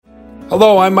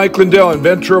Hello, I'm Mike Lindell,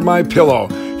 inventor of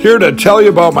MyPillow, here to tell you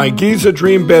about my Giza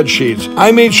Dream bed sheets.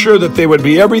 I made sure that they would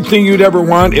be everything you'd ever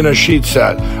want in a sheet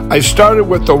set. I started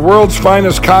with the world's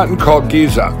finest cotton called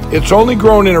Giza. It's only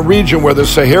grown in a region where the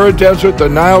Sahara Desert, the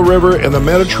Nile River, and the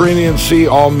Mediterranean Sea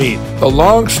all meet. The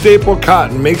long staple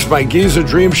cotton makes my Giza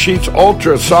Dream sheets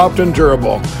ultra soft and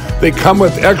durable. They come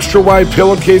with extra wide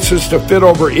pillowcases to fit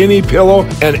over any pillow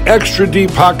and extra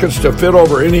deep pockets to fit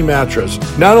over any mattress.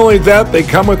 Not only that, they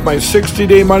come with my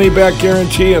 60-day money-back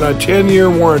guarantee and a 10-year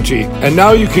warranty. And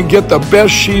now you can get the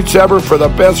best sheets ever for the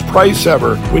best price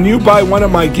ever. When you buy one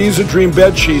of my Giza Dream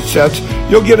bed sheet sets,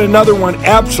 you'll get another one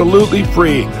absolutely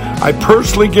free. I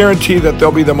personally guarantee that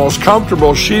they'll be the most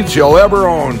comfortable sheets you'll ever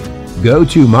own. Go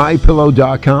to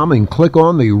MyPillow.com and click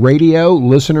on the radio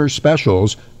listener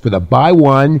specials for the buy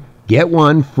one, get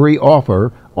one free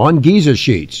offer on Giza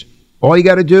sheets. All you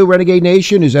got to do, Renegade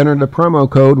Nation, is enter the promo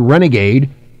code RENEGADE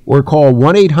or call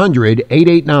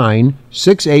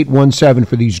 1-800-889-6817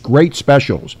 for these great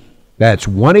specials. That's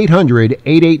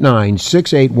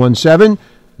 1-800-889-6817.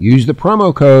 Use the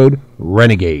promo code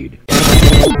RENEGADE.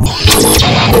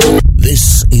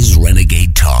 This is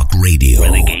Renegade Talk Radio.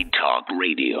 Renegade Talk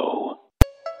Radio.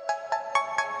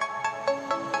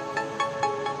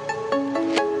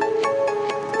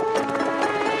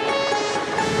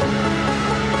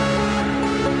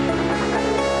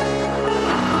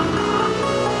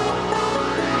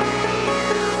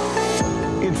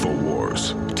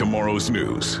 InfoWars. Tomorrow's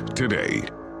news today.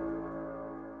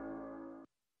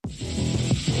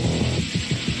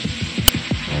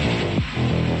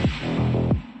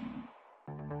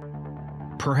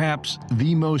 Perhaps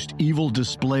the most evil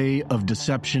display of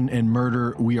deception and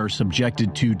murder we are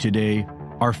subjected to today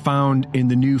are found in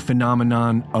the new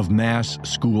phenomenon of mass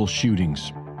school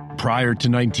shootings. Prior to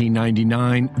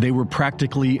 1999, they were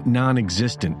practically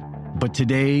non-existent, but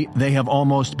today they have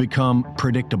almost become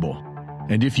predictable.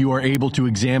 And if you are able to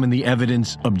examine the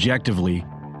evidence objectively,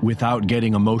 without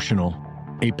getting emotional,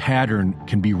 a pattern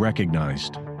can be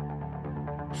recognized.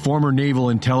 Former Naval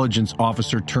Intelligence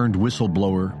Officer turned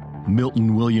whistleblower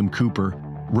Milton William Cooper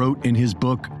wrote in his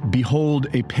book, Behold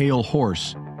a Pale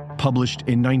Horse, published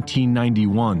in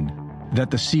 1991,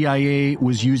 that the CIA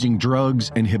was using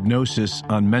drugs and hypnosis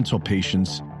on mental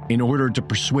patients in order to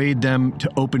persuade them to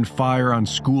open fire on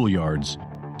schoolyards,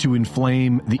 to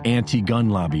inflame the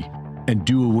anti-gun lobby, and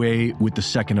do away with the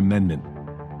Second Amendment.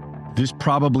 This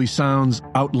probably sounds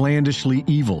outlandishly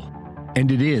evil,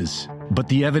 and it is, but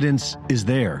the evidence is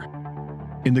there.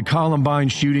 In the Columbine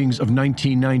shootings of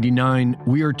 1999,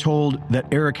 we are told that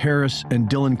Eric Harris and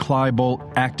Dylan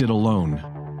Klebold acted alone.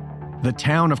 The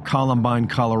town of Columbine,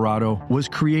 Colorado, was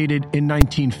created in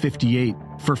 1958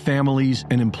 for families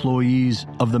and employees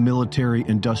of the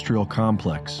military-industrial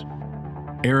complex.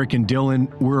 Eric and Dylan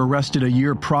were arrested a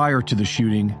year prior to the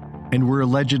shooting and were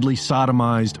allegedly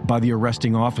sodomized by the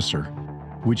arresting officer,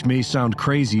 which may sound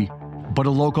crazy, but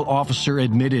a local officer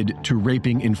admitted to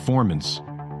raping informants,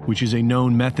 which is a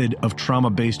known method of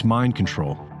trauma-based mind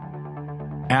control.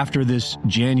 After this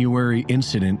January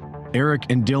incident, Eric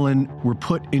and Dylan were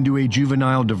put into a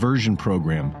juvenile diversion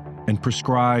program and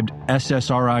prescribed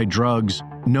SSRI drugs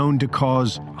known to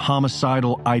cause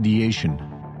homicidal ideation.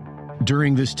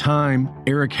 During this time,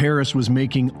 Eric Harris was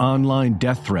making online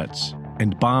death threats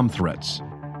and bomb threats.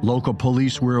 Local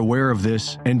police were aware of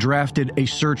this and drafted a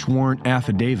search warrant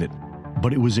affidavit,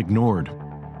 but it was ignored.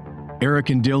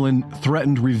 Eric and Dylan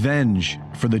threatened revenge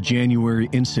for the January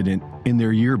incident in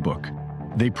their yearbook.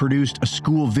 They produced a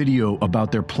school video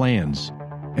about their plans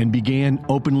and began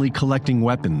openly collecting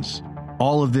weapons.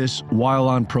 All of this while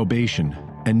on probation,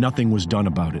 and nothing was done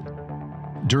about it.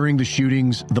 During the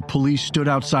shootings, the police stood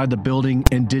outside the building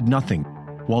and did nothing,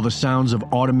 while the sounds of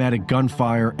automatic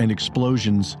gunfire and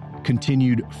explosions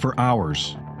continued for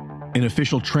hours. In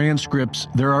official transcripts,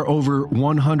 there are over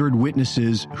 100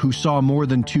 witnesses who saw more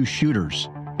than two shooters,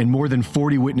 and more than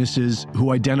 40 witnesses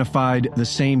who identified the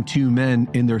same two men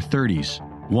in their 30s,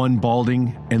 one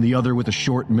balding and the other with a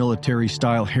short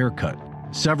military-style haircut.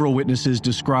 Several witnesses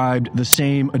described the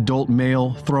same adult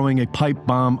male throwing a pipe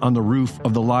bomb on the roof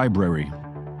of the library,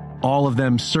 all of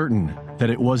them certain that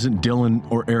it wasn't Dylan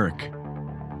or Eric.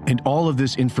 And all of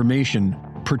this information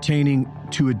pertaining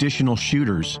to additional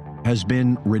shooters has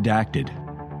been redacted.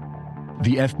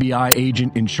 The FBI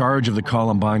agent in charge of the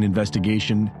Columbine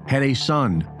investigation had a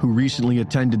son who recently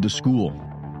attended the school,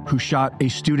 who shot a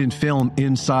student film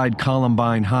inside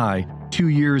Columbine High 2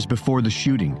 years before the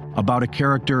shooting about a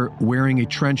character wearing a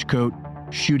trench coat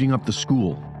shooting up the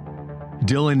school.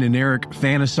 Dylan and Eric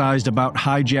fantasized about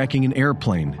hijacking an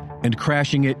airplane and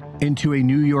crashing it into a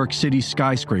New York City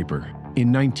skyscraper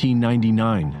in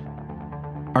 1999.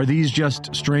 Are these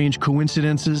just strange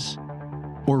coincidences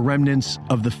or remnants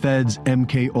of the Fed's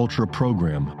MK Ultra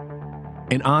program?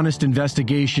 An honest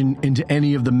investigation into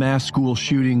any of the mass school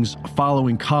shootings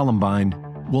following Columbine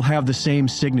will have the same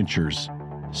signatures,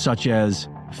 such as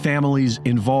families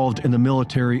involved in the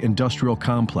military-industrial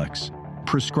complex,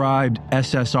 prescribed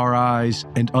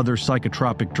SSRIs and other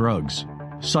psychotropic drugs,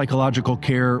 psychological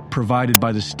care provided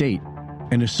by the state,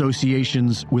 and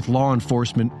associations with law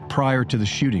enforcement prior to the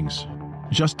shootings.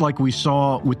 Just like we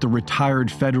saw with the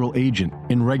retired federal agent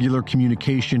in regular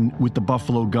communication with the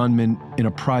Buffalo gunman in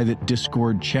a private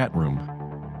Discord chat room.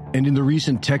 And in the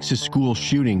recent Texas school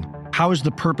shooting, how is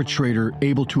the perpetrator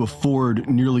able to afford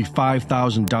nearly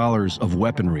 $5,000 of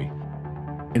weaponry?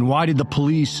 And why did the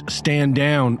police stand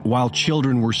down while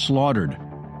children were slaughtered?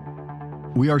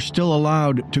 We are still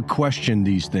allowed to question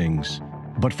these things,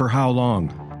 but for how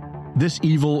long? This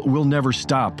evil will never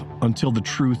stop until the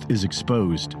truth is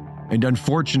exposed. And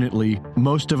unfortunately,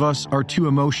 most of us are too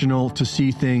emotional to see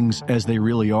things as they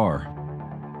really are.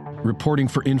 Reporting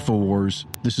for InfoWars,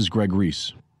 this is Greg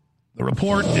Reese. The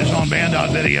report is on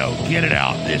Band.video. Get it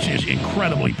out. This is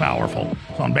incredibly powerful.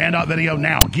 It's on Band.video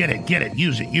now. Get it,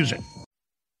 use it.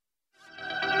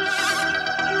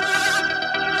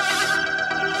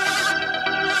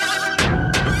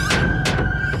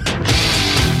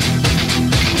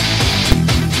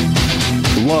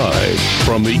 Live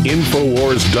from the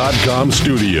Infowars.com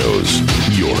studios,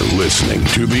 you're listening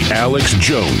to The Alex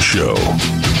Jones Show.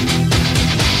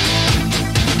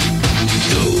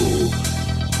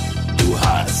 Du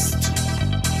hast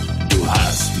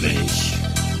mich.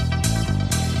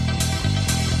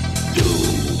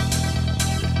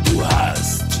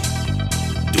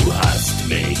 Du hast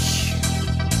mich.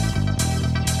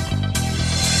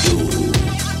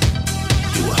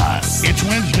 Du hast. It's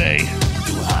Wednesday,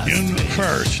 June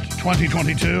 1st,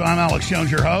 2022. I'm Alex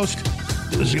Jones, your host.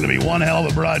 This is going to be one hell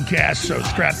of a broadcast, so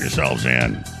strap yourselves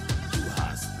in.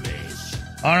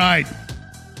 All right.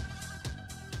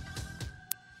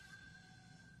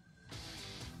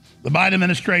 The Biden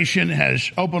administration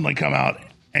has openly come out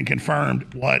and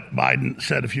confirmed what Biden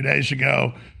said a few days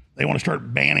ago. They want to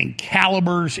start banning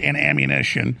calibers and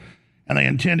ammunition, and they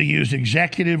intend to use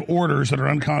executive orders that are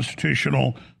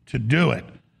unconstitutional to do it.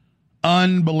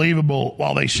 Unbelievable.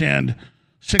 While they send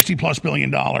 $60+ billion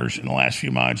in the last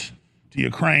few months to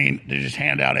Ukraine to just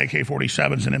hand out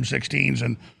AK-47s and M16s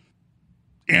and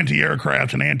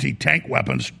anti-aircraft and anti-tank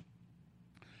weapons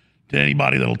to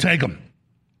anybody that'll take them.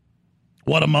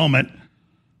 What a moment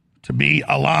to be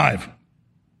alive.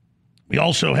 We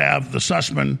also have the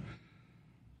Sussman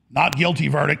not guilty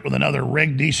verdict with another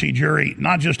rigged D.C. jury,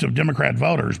 not just of Democrat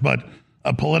voters, but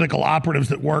of political operatives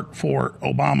that work for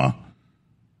Obama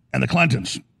and the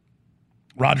Clintons.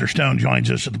 Roger Stone joins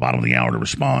us at the bottom of the hour to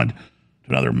respond to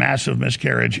another massive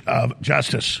miscarriage of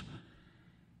justice.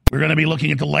 We're going to be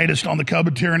looking at the latest on the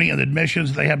COVID tyranny and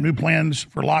admissions. They have new plans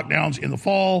for lockdowns in the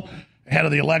fall, ahead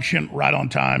of the election, right on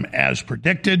time as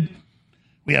predicted.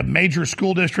 We have major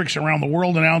school districts around the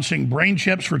world announcing brain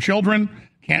chips for children.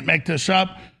 Can't make this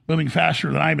up. Moving faster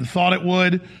than I even thought it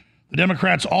would. The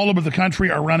Democrats all over the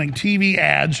country are running TV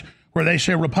ads where they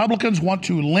say Republicans want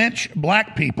to lynch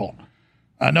black people.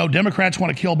 No, Democrats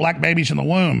want to kill black babies in the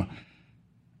womb.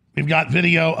 We've got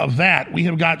video of that. We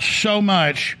have got so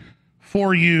much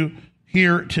for you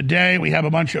here today. We have a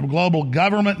bunch of global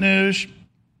government news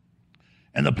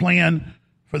and the plan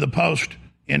for the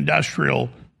post-industrial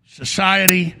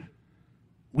society.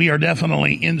 We are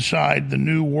definitely inside the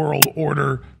new world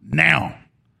order now.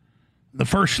 The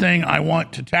first thing I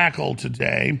want to tackle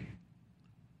today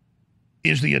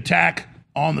is the attack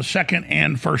on the Second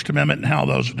and First Amendment and how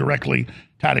those directly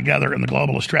tie together in the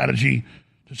globalist strategy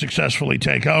to successfully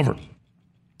take over.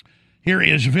 Here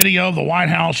is video of the White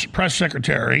House press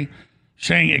secretary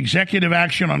saying executive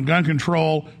action on gun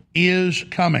control is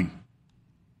coming.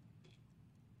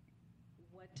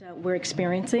 We're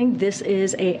experiencing. This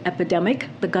is an epidemic,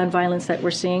 the gun violence that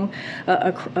we're seeing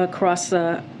across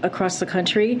the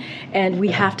country, and we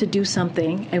have to do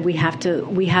something, and we have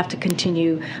to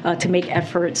continue to make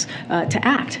efforts to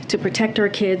act, to protect our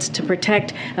kids, to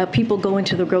protect people going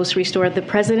to the grocery store. The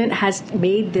president has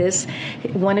made this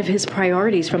one of his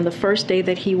priorities from the first day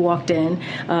that he walked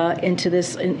into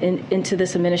this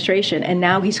administration, and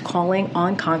now he's calling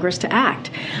on Congress to act,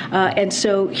 and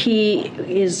so he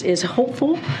is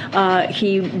hopeful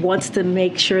He wants to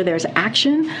make sure there's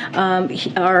action.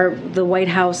 The White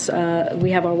House,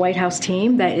 we have our White House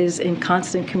team that is in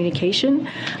constant communication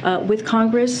with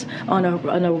Congress on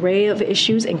an array of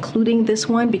issues, including this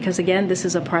one, because again, this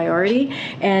is a priority,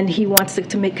 and he wants to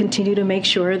continue to make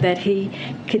sure that he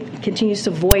continues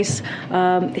to voice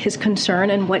his concern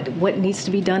and what needs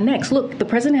to be done next. Look, the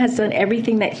president has done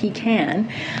everything that he can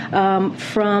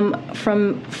from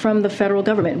the federal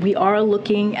government. We are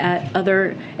looking at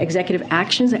other executive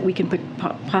actions that we can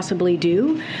possibly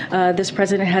do. This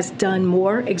president has done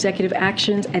more executive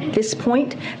actions at this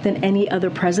point than any other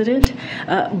president,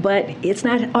 but it's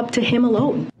not up to him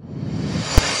alone.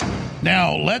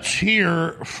 Now, let's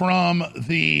hear from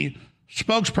the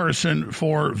spokesperson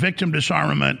for victim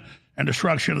disarmament and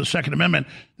destruction of the Second Amendment.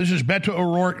 This is Beto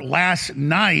O'Rourke last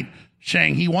night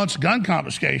saying he wants gun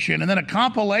confiscation, and then a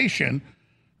compilation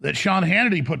that Sean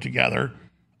Hannity put together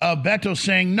of Beto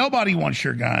saying nobody wants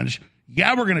your guns.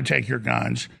 Yeah, we're going to take your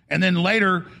guns. And then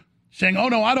later saying, oh,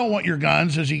 no, I don't want your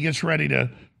guns as he gets ready to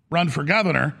run for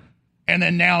governor. And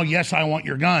then now, yes, I want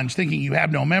your guns, thinking you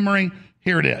have no memory.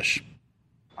 Here it is.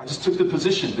 I just took the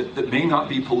position that may not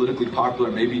be politically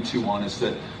popular, maybe too honest,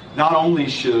 that not only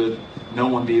should no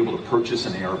one be able to purchase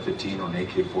an AR-15 or an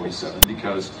AK-47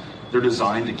 because they're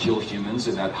designed to kill humans,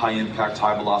 and that high-impact,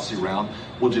 high-velocity round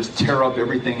will just tear up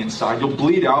everything inside. You'll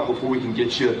bleed out before we can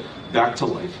get you back to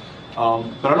life.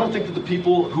 But I don't think that the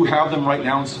people who have them right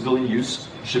now in civilian use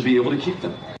should be able to keep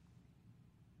them.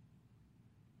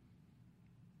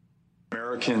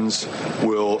 Americans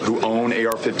who own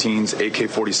AR-15s,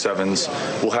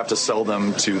 AK-47s, will have to sell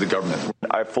them to the government.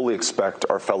 I fully expect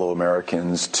our fellow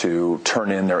Americans to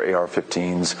turn in their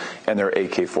AR-15s and their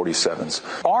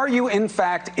AK-47s. Are you, in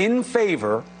fact, in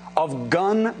favor of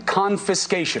gun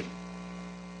confiscation?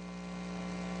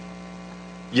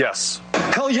 Yes.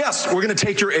 Hell yes, we're going to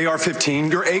take your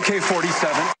AR-15, your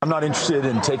AK-47. I'm not interested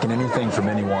in taking anything from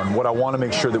anyone. What I want to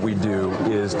make sure that we do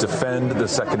is defend the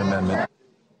Second Amendment.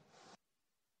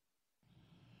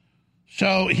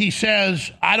 So he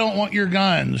says, I don't want your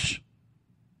guns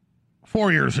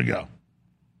 4 years ago.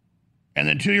 And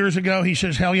then 2 years ago, he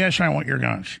says, hell yes, I want your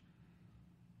guns.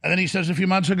 And then he says a few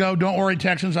months ago, don't worry,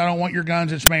 Texans, I don't want your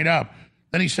guns. It's made up.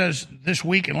 Then he says this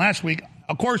week and last week,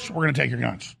 of course, we're going to take your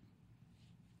guns.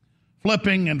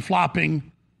 Flipping and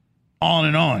flopping on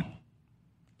and on.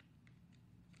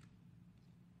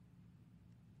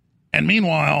 And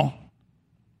meanwhile,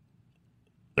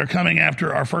 they're coming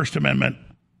after our First Amendment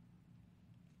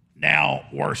now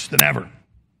worse than ever.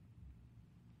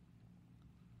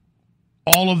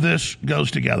 All of this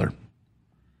goes together.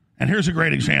 And here's a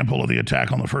great example of the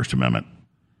attack on the First Amendment.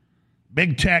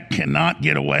 Big tech cannot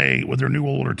get away with their New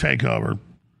World Order takeover.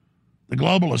 The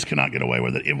globalists cannot get away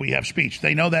with it if we have speech.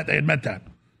 They know that. They admit that.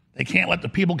 They can't let the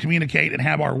people communicate and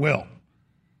have our will.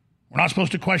 We're not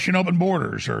supposed to question open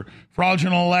borders or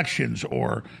fraudulent elections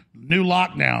or new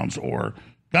lockdowns or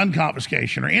gun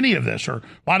confiscation or any of this, or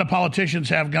why do politicians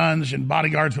have guns and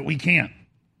bodyguards but we can't?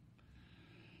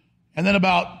 And then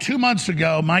about 2 months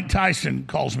ago, Mike Tyson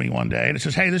calls me one day and it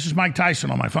says, hey, this is Mike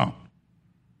Tyson on my phone.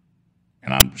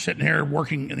 And I'm sitting here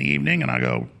working in the evening and I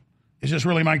go, is this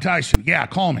really Mike Tyson? Yeah,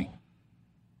 call me.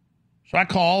 So I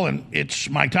call and it's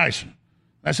Mike Tyson.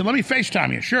 I said, let me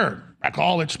FaceTime you. Sure. I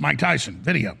call, it's Mike Tyson,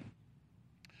 video.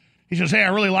 He says, hey, I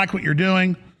really like what you're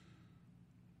doing.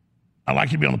 I'd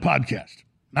like you to be on the podcast.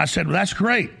 And I said, well, that's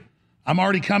great. I'm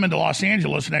already coming to Los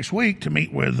Angeles next week to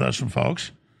meet with some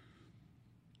folks.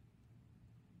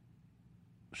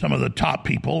 Some of the top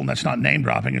people, and that's not name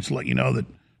dropping, it's to let you know that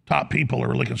top people are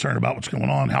really concerned about what's going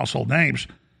on, household names.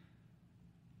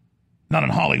 Not in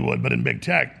Hollywood, but in big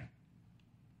tech.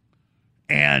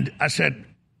 And I said,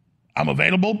 I'm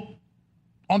available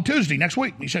on Tuesday next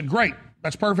week. He said, great,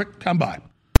 that's perfect, come by.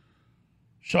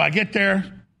 So I get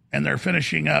there, and they're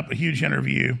finishing up a huge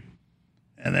interview.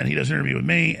 And then he does an interview with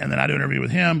me, and then I do an interview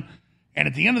with him. And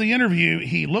at the end of the interview,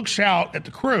 he looks out at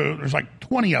the crew. There's like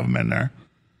 20 of them in there.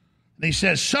 And he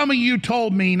says, some of you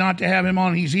told me not to have him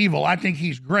on. He's evil. I think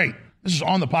he's great. This is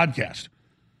on the podcast.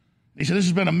 He said, this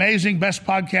has been amazing, best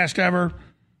podcast ever.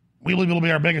 We believe it'll be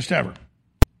our biggest ever.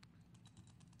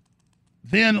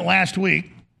 Then last week,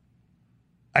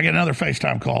 I get another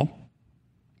FaceTime call.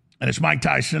 And it's Mike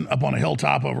Tyson up on a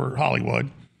hilltop over Hollywood.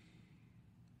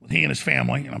 He and his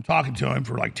family, and I'm talking to him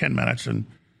for like 10 minutes, and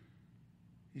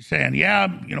he's saying, yeah,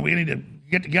 we need to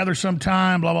get together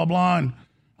sometime, blah, blah, blah. And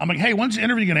I'm like, hey, when's the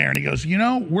interview going to air? And he goes,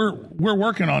 we're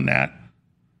working on that.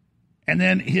 And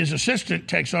then his assistant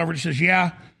takes over and says,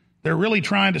 yeah, they're really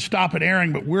trying to stop it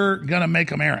airing, but we're going to make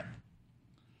them air it.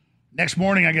 Next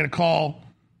morning, I get a call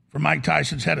from Mike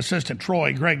Tyson's head assistant,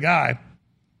 Troy, great guy.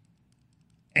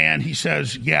 And he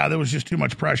says, yeah, there was just too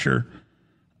much pressure,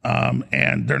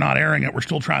 and they're not airing it. We're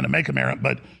still trying to make them air it,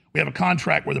 but we have a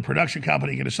contract where the production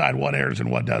company can decide what airs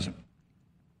and what doesn't.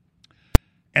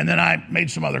 And then I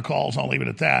made some other calls, I'll leave it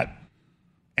at that,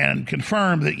 and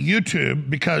confirmed that YouTube,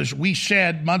 because we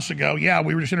said months ago, yeah,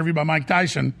 we were just interviewed by Mike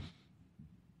Tyson.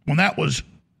 When that was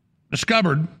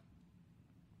discovered,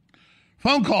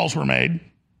 phone calls were made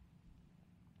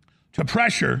to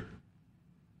pressure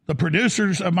the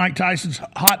producers of Mike Tyson's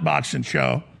Hot Boxing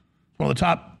show, one of the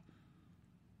top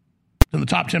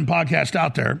 10 podcasts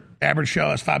out there. Average show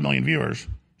has 5 million viewers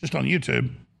just on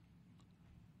YouTube,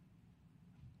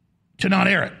 to not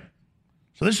air it.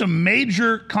 So this is a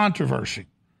major controversy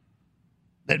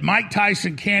that Mike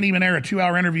Tyson can't even air a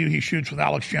 2-hour interview he shoots with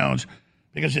Alex Jones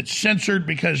because it's censored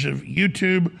because of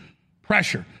YouTube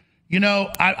pressure. You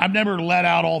know, I've never let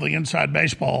out all the inside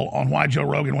baseball on why Joe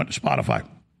Rogan went to Spotify.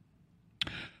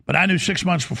 But I knew 6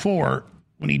 months before,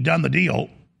 when he'd done the deal,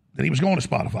 that he was going to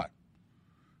Spotify.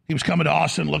 He was coming to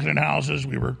Austin, looking at houses.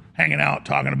 We were hanging out,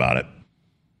 talking about it.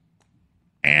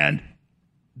 And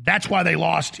that's why they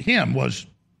lost him, was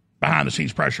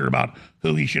behind-the-scenes pressure about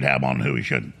who he should have on and who he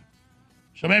shouldn't.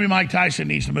 So maybe Mike Tyson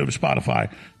needs to move to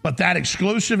Spotify. But that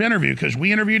exclusive interview, because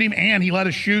we interviewed him and he let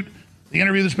us shoot the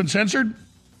interview that's been censored,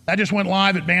 that just went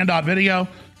live at band.video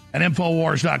and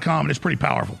Infowars.com, and it's pretty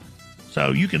powerful.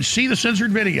 So you can see the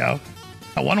censored video.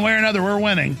 One way or another, we're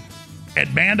winning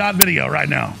at band.video right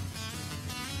now.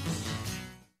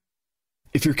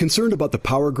 If you're concerned about the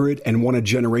power grid and want to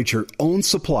generate your own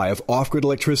supply of off-grid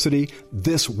electricity,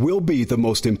 this will be the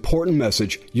most important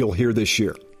message you'll hear this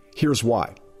year. Here's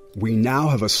why. We now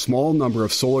have a small number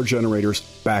of solar generators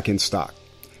back in stock.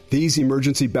 These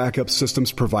emergency backup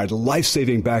systems provide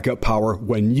life-saving backup power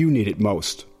when you need it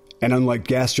most. And unlike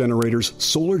gas generators,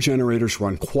 solar generators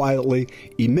run quietly,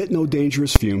 emit no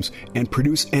dangerous fumes, and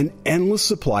produce an endless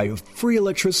supply of free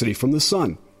electricity from the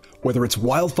sun. Whether it's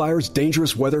wildfires,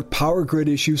 dangerous weather, power grid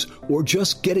issues, or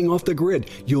just getting off the grid,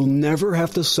 you'll never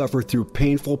have to suffer through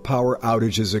painful power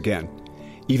outages again.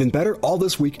 Even better, all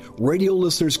this week, radio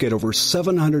listeners get over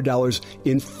 $700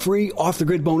 in free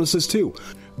off-the-grid bonuses too.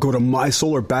 Go to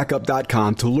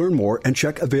mysolarbackup.com to learn more and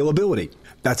check availability.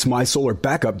 That's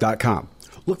mysolarbackup.com.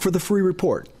 Look for the free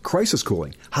report, Crisis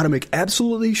Cooling, how to make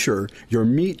absolutely sure your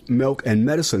meat, milk, and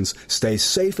medicines stay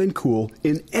safe and cool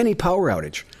in any power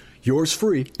outage. Yours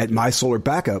free at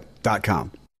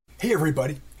mysolarbackup.com. Hey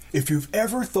everybody, if you've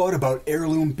ever thought about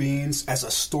heirloom beans as a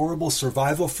storable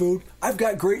survival food, I've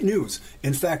got great news.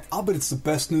 In fact, I'll bet it's the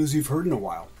best news you've heard in a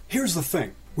while. Here's the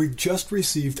thing. We've just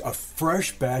received a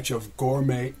fresh batch of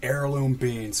gourmet heirloom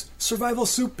beans, survival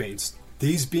soup beans.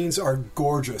 These beans are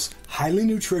gorgeous, highly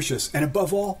nutritious, and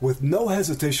above all, with no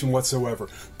hesitation whatsoever,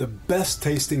 the best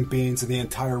tasting beans in the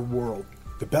entire world.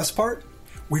 The best part?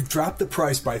 We've dropped the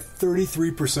price by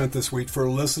 33% this week for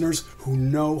listeners who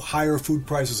know higher food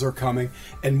prices are coming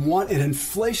and want an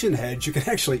inflation hedge you can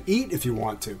actually eat if you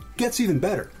want to. Gets even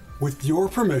better. With your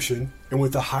permission, and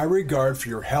with a high regard for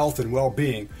your health and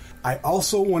well-being, I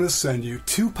also want to send you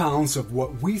 2 pounds of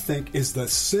what we think is the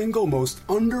single most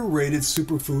underrated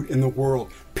superfood in the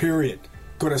world, period.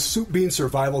 Go to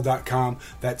soupbeansurvival.com,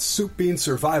 that's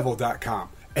soupbeansurvival.com,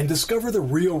 and discover the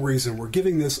real reason we're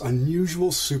giving this unusual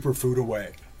superfood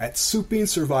away at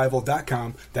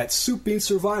soupbeansurvival.com, that's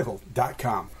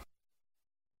soupbeansurvival.com.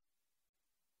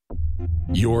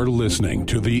 You're listening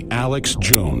to The Alex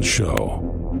Jones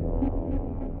Show.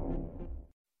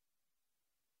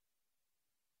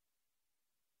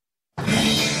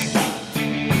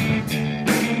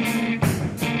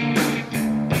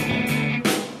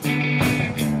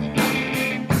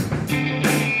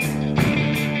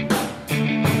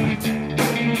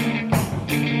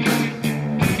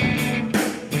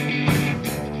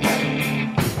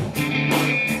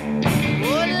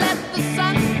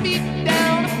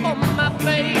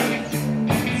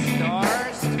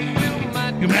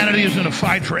 Humanity is in a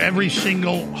fight for every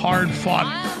single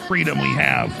hard-fought freedom we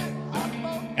have.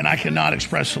 And I cannot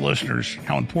express to listeners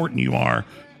how important you are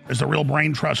as the real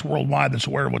brain trust worldwide that's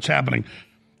aware of what's happening.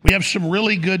 We have some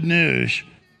really good news.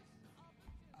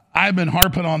 I've been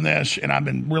harping on this, and I've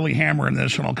been really hammering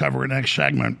this, and I'll cover it next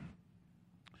segment,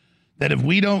 that if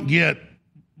we don't get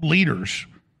leaders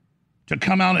to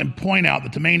come out and point out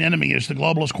that the main enemy is the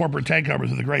globalist corporate takeover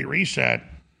through the Great Reset,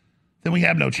 then we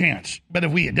have no chance. But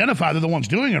if we identify they're the ones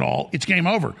doing it all, it's game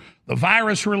over. The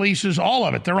virus releases, all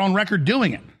of it, they're on record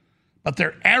doing it. But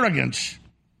their arrogance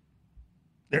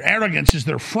is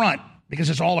their front because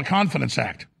it's all a confidence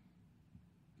act.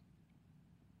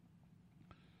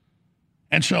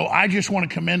 And so I just want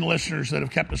to commend listeners that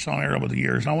have kept us on air over the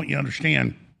years. I want you to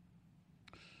understand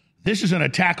This is an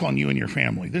attack on you and your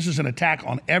family. This is an attack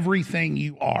on everything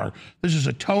you are. This is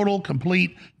a total,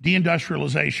 complete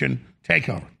deindustrialization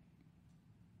takeover.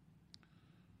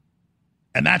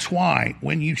 And that's why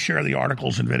when you share the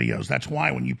articles and videos, that's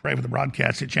why when you pray for the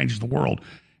broadcast, it changes the world.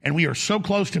 And we are so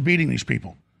close to beating these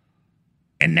people.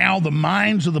 And now the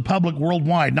minds of the public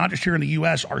worldwide, not just here in the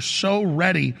U.S., are so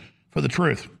ready for the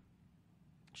truth.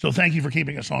 So thank you for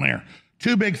keeping us on air.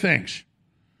 Two big things.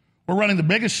 We're running the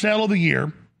biggest sale of the year,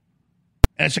 and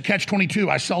it's a catch-22.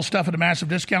 I sell stuff at a massive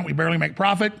discount. We barely make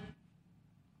profit.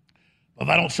 If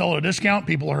I don't sell at a discount,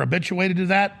 people are habituated to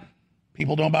that.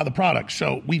 People don't buy the product.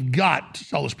 So we've got to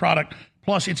sell this product.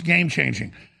 Plus, it's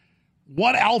game-changing.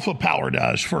 What Alpha Power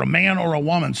does for a man or a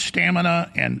woman's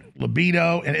stamina and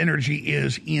libido and energy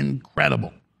is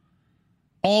incredible.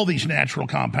 All these natural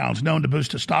compounds known to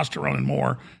boost testosterone and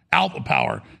more. Alpha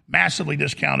Power, massively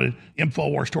discounted,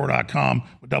 InfoWarsStore.com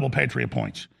with double Patriot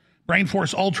points. Brain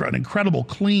Force Ultra, an incredible,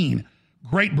 clean,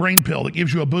 great brain pill that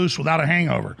gives you a boost without a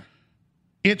hangover.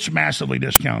 It's massively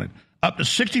discounted. Up to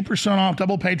 60% off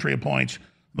double Patriot points.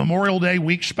 Memorial Day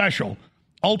week special.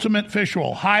 Ultimate Fish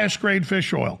Oil, highest grade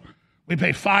fish oil. We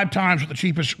pay 5 times what the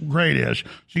cheapest grade is, so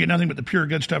you get nothing but the pure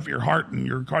good stuff for your heart and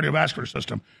your cardiovascular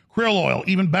system. Krill oil,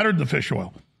 even better than the fish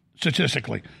oil,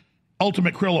 statistically.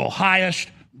 Ultimate krill oil, highest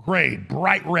grade,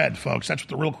 bright red, folks. That's what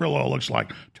the real krill oil looks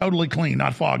like. Totally clean,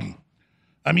 not foggy.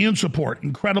 Immune support,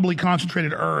 incredibly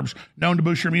concentrated herbs known to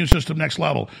boost your immune system next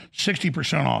level,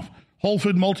 60% off. Whole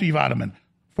food multivitamin,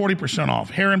 40% off.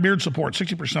 Hair and beard support,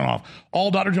 60% off.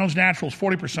 All Dr. Jones Naturals,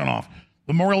 40% off.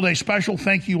 Memorial Day special,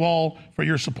 thank you all for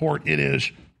your support. It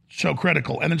is so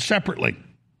critical. And then separately,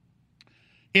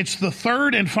 it's the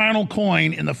third and final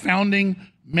coin in the founding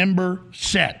member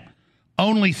set.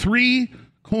 Only 3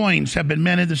 coins have been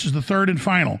minted. This is the third and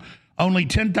final. Only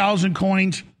 10,000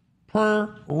 coins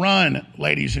per run,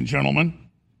 ladies and gentlemen.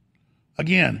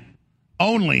 Again,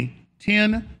 only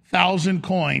 10,000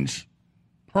 coins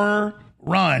per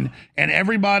run, and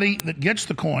everybody that gets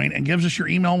the coin and gives us your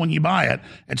email when you buy it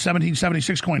at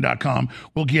 1776coin.com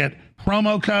will get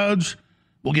promo codes,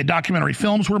 we'll get documentary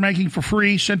films we're making for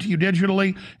free sent to you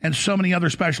digitally, and so many other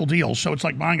special deals. So it's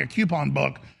like buying a coupon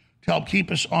book to help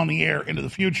keep us on the air into the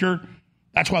future.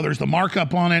 That's why there's the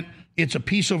markup on it. It's a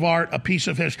piece of art, a piece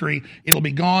of history. It'll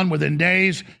be gone within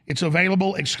days. It's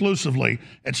available exclusively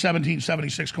at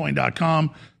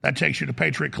 1776coin.com. That takes you to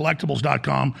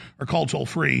patriotcollectibles.com or call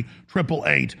toll-free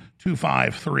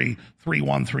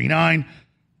 888-253-3139.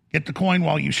 Get the coin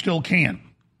while you still can.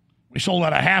 We sold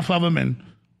out a half of them in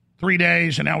 3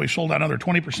 days, and now we've sold out another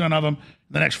 20% of them in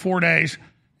the next 4 days,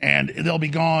 and they'll be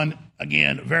gone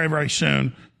again very, very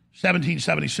soon.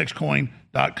 1776coin.com.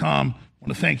 I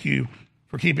want to thank you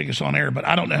for keeping us on air, but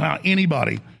I don't know how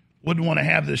anybody wouldn't want to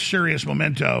have this serious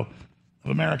memento of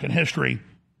American history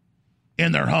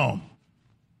in their home,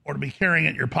 or to be carrying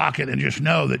it in your pocket and just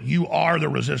know that you are the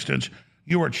resistance.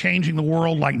 You are changing the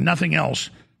world like nothing else,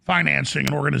 financing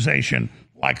an organization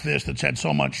like this that's had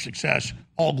so much success.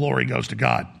 All glory goes to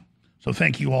God. So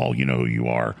thank you all, you know who you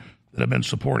are, that have been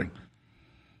supporting.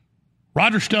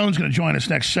 Roger Stone's going to join us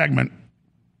next segment,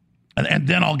 and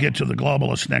then I'll get to the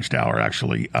globalists next hour,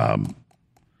 actually,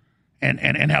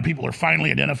 and how people are finally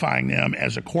identifying them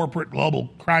as a corporate global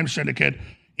crime syndicate,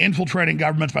 infiltrating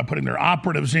governments by putting their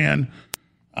operatives in.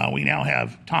 We now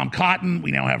have Tom Cotton. We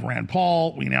now have Rand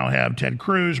Paul. We now have Ted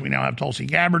Cruz. We now have Tulsi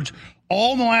Gabbard.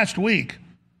 All in the last week,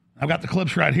 I've got the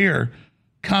clips right here,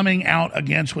 coming out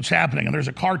against what's happening. And there's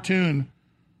a cartoon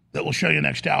that we'll show you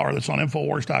next hour that's on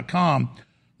Infowars.com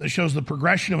that shows the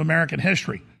progression of American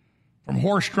history, from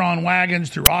horse-drawn wagons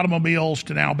through automobiles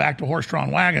to now back to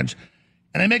horse-drawn wagons.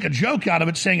 And they make a joke out of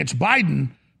it saying it's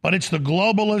Biden, but it's the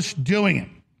globalists doing it.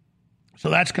 So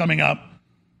that's coming up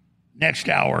next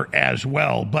hour as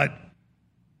well. But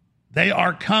they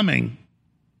are coming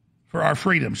for our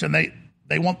freedoms, and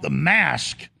they want the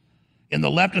mask in the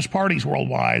leftist parties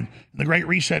worldwide, in the Great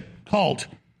Reset cult,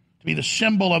 to be the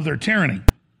symbol of their tyranny.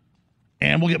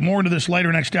 And we'll get more into this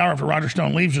later next hour after Roger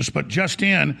Stone leaves us. But just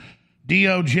in,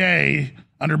 DOJ,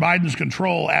 under Biden's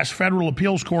control, asked federal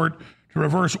appeals court to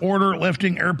reverse order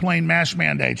lifting airplane mask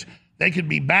mandates. They could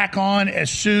be back on as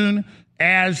soon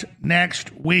as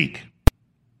next week.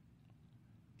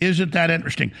 Isn't that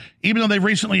interesting? Even though they've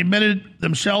recently admitted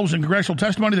themselves in congressional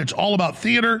testimony that it's all about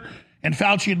theater, and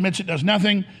Fauci admits it does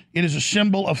nothing, it is a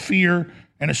symbol of fear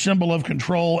and a symbol of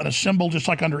control and a symbol, just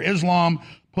like under Islam,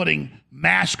 putting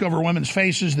masks over women's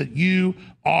faces, that you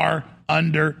are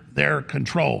under their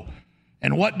control.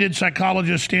 And what did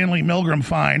psychologist Stanley Milgram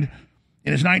find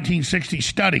in his 1960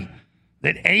 study?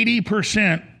 That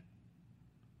 80%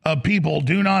 of people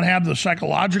do not have the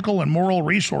psychological and moral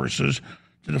resources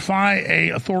to defy a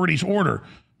authority's order,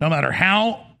 no matter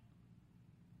how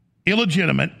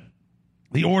illegitimate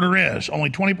the order is. Only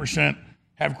 20%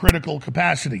 have critical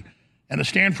capacity. And the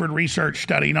Stanford research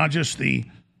study, not just the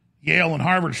Yale and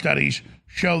Harvard studies,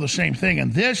 show the same thing.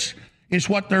 And this is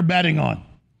what they're betting on.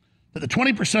 That the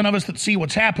 20% of us that see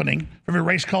what's happening from every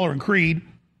race, color, and creed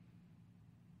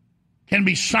can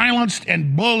be silenced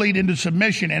and bullied into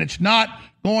submission, and it's not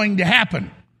going to happen.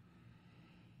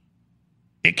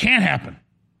 It can't happen.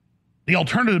 The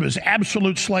alternative is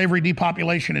absolute slavery,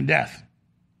 depopulation, and death.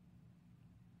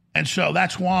 And so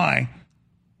that's why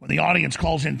when the audience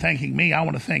calls in thanking me, I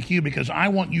want to thank you, because I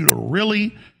want you to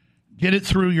really get it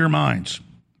through your minds.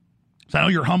 Because I know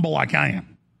you're humble like I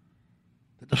am.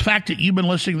 That the fact that you've been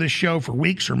listening to this show for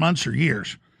weeks or months or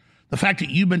years, the fact that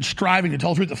you've been striving to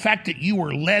tell the truth, the fact that you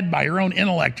were led by your own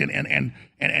intellect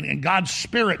and God's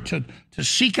Spirit to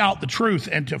seek out the truth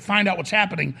and to find out what's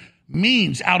happening,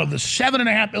 means out of the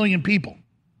 7.5 billion people,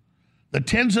 the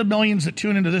tens of millions that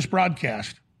tune into this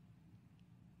broadcast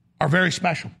are very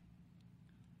special.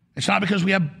 It's not because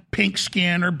we have pink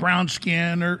skin or brown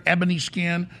skin or ebony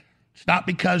skin. It's not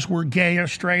because we're gay or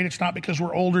straight. It's not because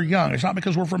we're old or young. It's not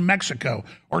because we're from Mexico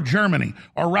or Germany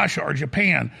or Russia or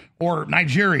Japan or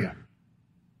Nigeria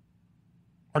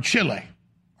or Chile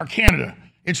or Canada.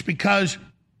 It's because,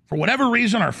 for whatever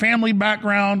reason, our family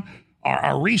background,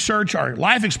 our research, our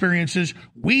life experiences,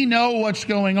 we know what's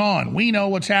going on. We know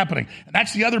what's happening. And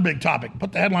that's the other big topic.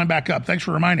 Put the headline back up. Thanks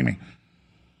for reminding me.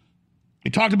 We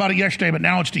talked about it yesterday, but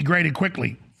now it's degraded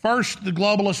quickly. First, the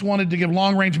globalists wanted to give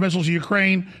long-range missiles to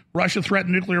Ukraine. Russia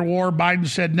threatened nuclear war. Biden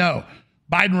said no.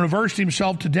 Biden reversed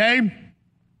himself today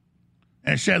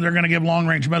and said they're going to give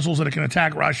long-range missiles that can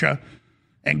attack Russia,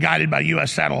 and guided by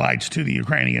U.S. satellites to the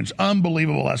Ukrainians.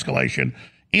 Unbelievable escalation.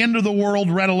 End of the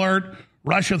world red alert.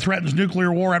 Russia threatens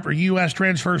nuclear war after U.S.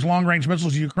 transfers long-range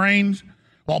missiles to Ukraine,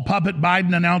 while puppet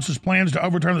Biden announces plans to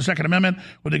overturn the Second Amendment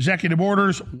with executive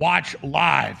orders. Watch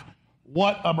live.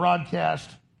 What a broadcast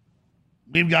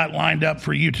we've got lined up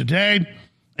for you today.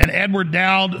 And Edward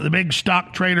Dowd, the big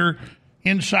stock trader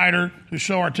insider who's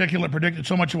so articulate, predicted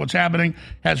so much of what's happening,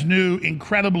 has new,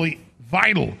 incredibly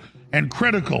vital and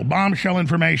critical bombshell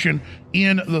information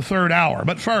in the third hour.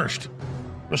 But first,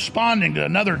 responding to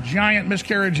another giant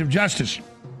miscarriage of justice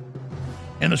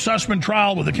in the Sussman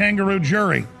trial with the kangaroo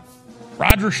jury,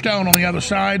 Roger Stone on the other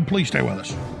side. Please stay with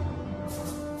us.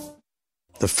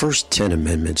 The first 10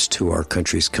 amendments to our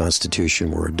country's Constitution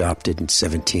were adopted in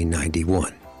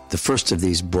 1791. The first of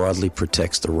these broadly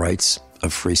protects the rights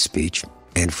of free speech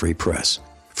and free press.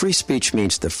 Free speech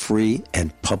means the free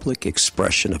and public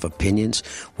expression of opinions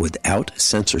without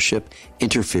censorship,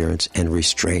 interference, and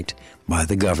restraint by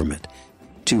the government.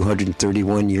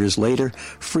 231 years later,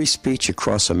 free speech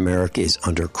across America is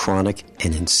under chronic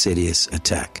and insidious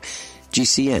attack.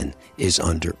 GCN is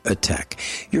under attack.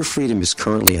 Your freedom is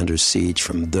currently under siege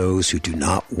from those who do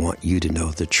not want you to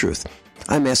know the truth.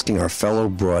 I'm asking our fellow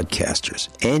broadcasters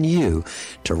and you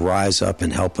to rise up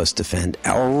and help us defend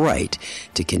our right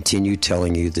to continue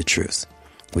telling you the truth.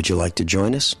 Would you like to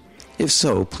join us? If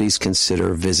so, please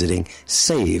consider visiting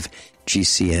SaveGCN.com.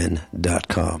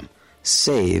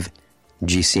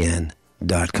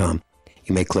 SaveGCN.com.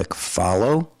 You may click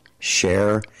follow,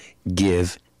 share,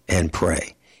 give, and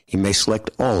pray. You may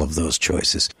select all of those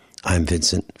choices. I'm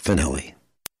Vincent Finelli.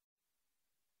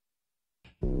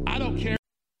 I don't care.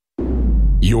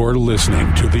 You're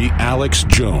listening to The Alex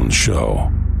Jones Show.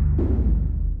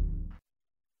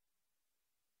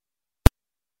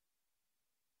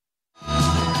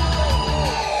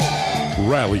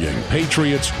 Rallying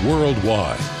patriots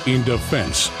worldwide in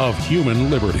defense of human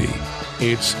liberty.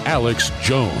 It's Alex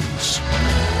Jones.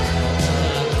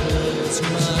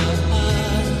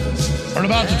 We're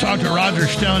about to talk to Roger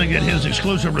Stone and get his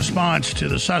exclusive response to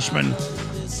the Sussman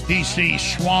D.C.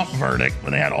 swamp verdict,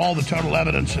 when they had all the total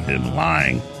evidence of him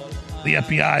lying. The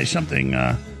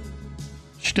FBI,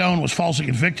 Stone was falsely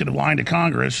convicted of lying to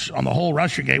Congress on the whole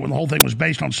Russiagate when the whole thing was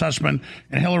based on Sussman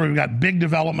and Hillary. We've got big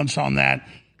developments on that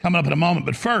coming up in a moment.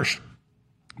 But first,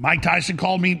 Mike Tyson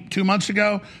called me 2 months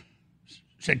ago,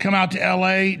 said, come out to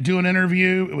L.A., do an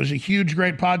interview. It was a huge,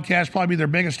 great podcast, probably their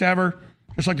biggest ever,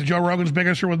 just like the Joe Rogan's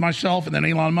biggest with myself and then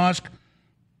Elon Musk.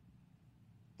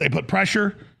 They put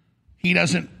pressure. He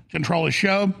doesn't control his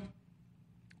show.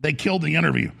 They killed the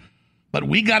interview. But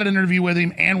we got an interview with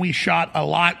him, and we shot a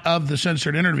lot of the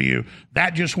censored interview.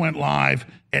 That just went live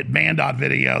at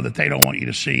Band.video that they don't want you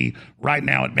to see right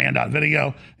now at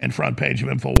Band.video and front page of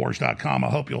Infowars.com. I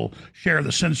hope you'll share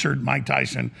the censored Mike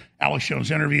Tyson, Alex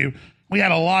Jones interview. We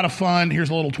had a lot of fun. Here's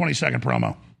a little 20-second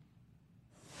promo.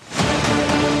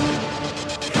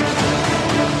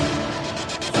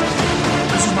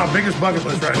 my biggest bucket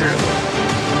list right here.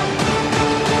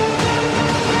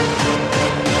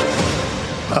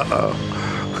 Uh-oh.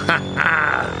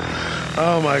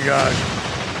 Oh, my gosh.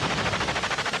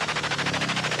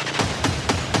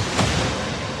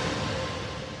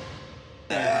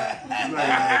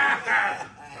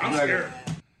 I'm scared.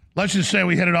 Let's just say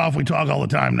we hit it off. We talk all the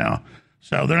time now.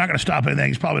 So they're not going to stop anything.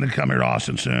 He's probably going to come here to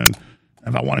Austin soon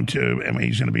if I want him to. I mean,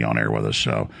 he's going to be on air with us.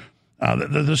 So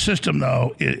the system,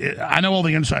 though, I know all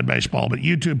the inside baseball, but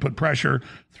YouTube put pressure,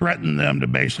 threatened them to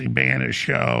basically ban his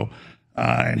show.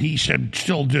 And he said,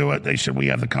 still do it. They said, we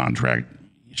have the contract,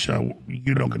 so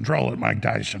you don't control it, Mike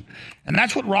Tyson. And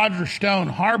that's what Roger Stone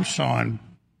harps on.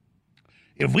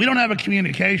 If we don't have a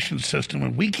communication system,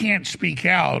 if we can't speak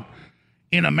out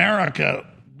in America,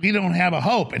 we don't have a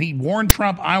hope. And he warned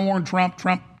Trump. I warned Trump.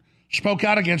 Trump spoke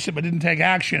out against it but didn't take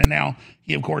action. And now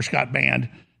he, of course, got banned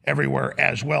everywhere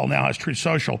as well. Now it's Truth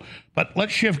Social. But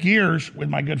let's shift gears with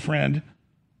my good friend,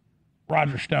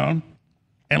 Roger Stone.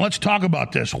 And let's talk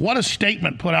about this. What a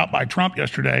statement put out by Trump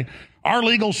yesterday. Our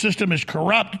legal system is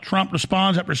corrupt. Trump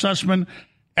responds after Sussman,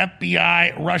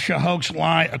 FBI, Russia hoax,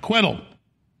 lie, acquittal.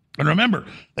 And remember,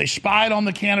 they spied on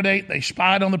the candidate. They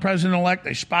spied on the president-elect.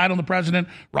 They spied on the president.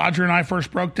 Roger and I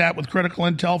first broke that with critical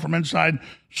intel from inside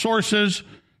sources.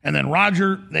 And then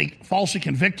Roger, they falsely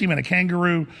convict him in a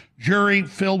kangaroo jury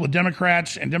filled with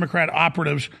Democrats and Democrat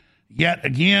operatives yet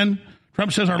again.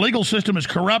 Trump says our legal system is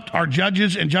corrupt. Our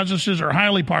judges and justices are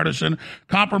highly partisan,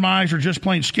 compromised, or just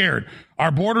plain scared.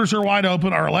 Our borders are wide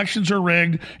open. Our elections are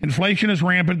rigged. Inflation is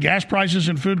rampant. Gas prices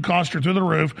and food costs are through the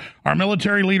roof. Our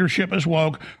military leadership is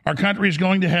woke. Our country is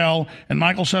going to hell, and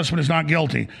Michael Sussman is not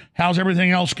guilty. How's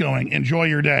everything else going? Enjoy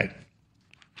your day.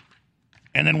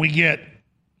 And then we get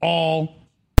all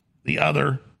the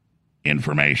other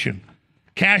information.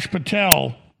 Kash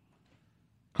Patel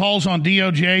calls on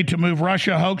DOJ to move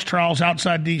Russia hoax trials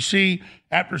outside D.C.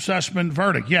 after Sussman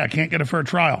verdict. Yeah, can't get a fair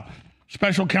trial.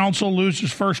 Special counsel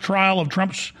loses first trial of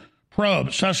Trump's probe.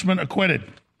 Sussman acquitted.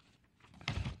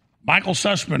 Michael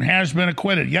Sussman has been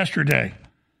acquitted yesterday,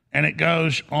 and it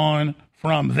goes on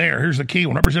from there. Here's the key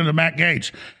one. Representative Matt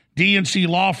Gaetz, DNC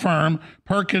law firm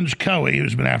Perkins Coie,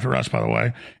 who's been after us, by the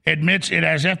way, admits it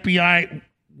has FBI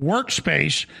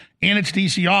workspace in its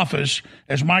D.C. office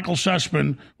as Michael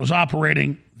Sussman was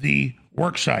operating the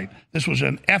work site. This was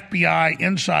an FBI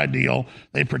inside deal.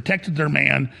 They protected their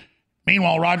man.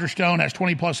 Meanwhile, Roger Stone has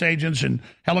 20-plus agents and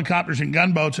helicopters and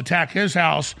gunboats attack his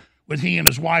house with he and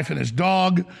his wife and his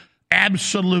dog.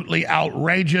 Absolutely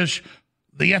outrageous.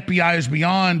 The FBI is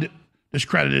beyond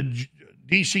discredited.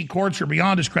 D.C. courts are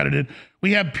beyond discredited.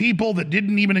 We have people that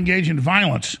didn't even engage in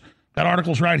violence. That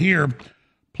article's right here.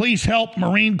 Please help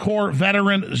Marine Corps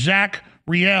veteran Zach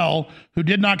Riel, who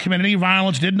did not commit any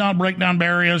violence, did not break down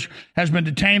barriers, has been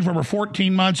detained for over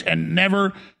 14 months and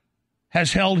never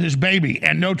has held his baby,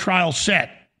 and no trial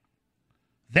set.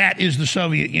 That is the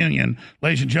Soviet Union,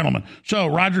 ladies and gentlemen. So,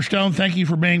 Roger Stone, thank you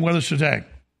for being with us today.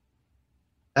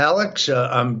 Alex,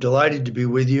 I'm delighted to be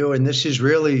with you, and this is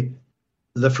really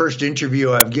the first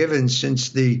interview I've given since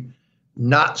the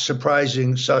not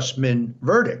surprising Sussman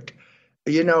verdict.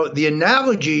 You know, the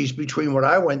analogies between what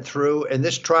I went through and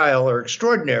this trial are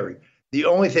extraordinary. The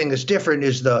only thing that's different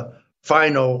is the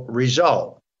final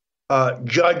result.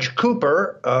 Judge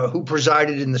Cooper, who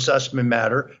presided in the Sussman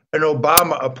matter, an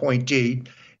Obama appointee,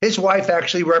 his wife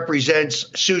actually represents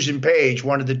Susan Page,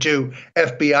 one of the two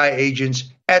FBI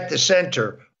agents at the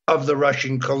center of the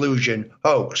Russian collusion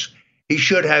hoax. He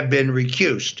should have been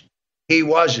recused. He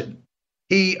wasn't.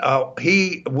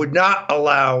 He would not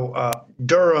allow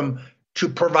Durham to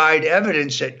provide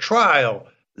evidence at trial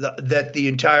that the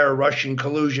entire Russian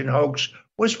collusion hoax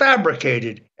was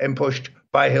fabricated and pushed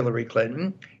by Hillary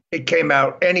Clinton. It came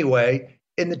out anyway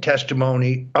in the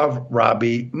testimony of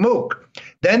Robbie Mook.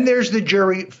 Then there's the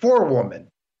jury forewoman.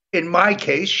 In my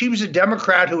case, she was a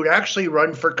Democrat who had actually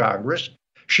run for Congress.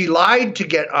 She lied to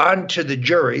get onto the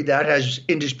jury. That has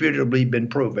indisputably been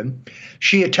proven.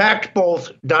 She attacked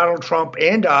both Donald Trump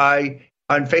and I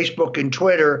on Facebook and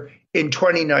Twitter in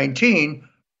 2019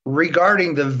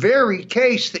 regarding the very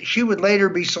case that she would later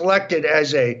be selected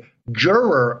as a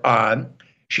juror on.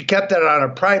 She kept that on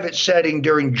a private setting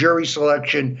during jury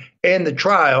selection and the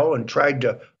trial and tried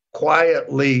to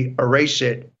quietly erase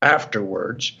it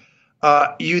afterwards.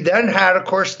 You then had, of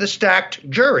course, the stacked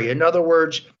jury. In other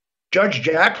words, Judge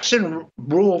Jackson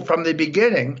ruled from the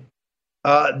beginning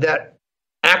that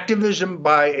activism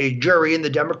by a jury in the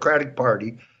Democratic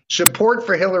Party, support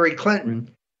for Hillary Clinton,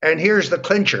 and here's the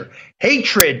clincher,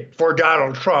 hatred for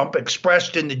Donald Trump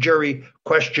expressed in the jury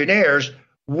questionnaires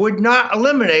would not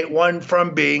eliminate one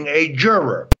from being a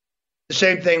juror. The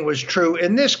same thing was true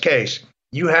in this case.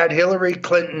 You had Hillary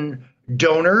Clinton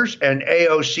donors and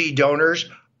AOC donors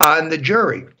on the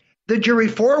jury. The jury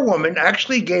forewoman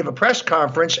actually gave a press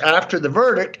conference after the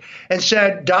verdict and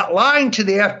said lying to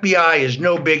the FBI is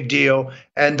no big deal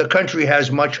and the country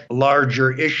has much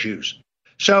larger issues.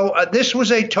 So this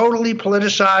was a totally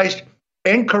politicized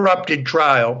and corrupted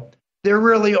trial. There are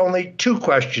really only two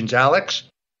questions, Alex.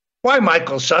 Why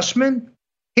Michael Sussman?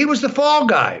 He was the fall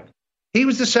guy. He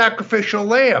was the sacrificial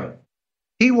lamb.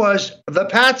 He was the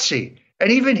patsy,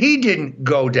 and even he didn't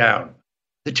go down.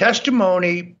 The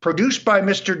testimony produced by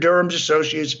Mr. Durham's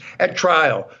associates at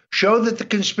trial showed that the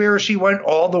conspiracy went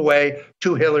all the way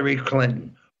to Hillary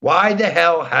Clinton. Why the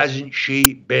hell hasn't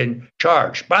she been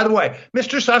charged? By the way,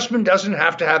 Mr. Sussman doesn't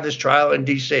have to have this trial in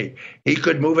D.C. He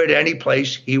could move it any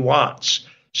place he wants.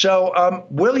 So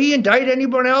will he indict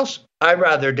anyone else? I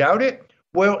rather doubt it.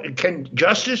 Can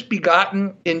justice be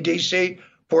gotten in D.C.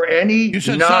 for any You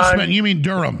said Sussman, you mean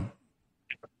Durham.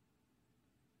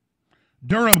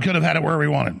 Durham could have had it wherever he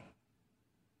wanted.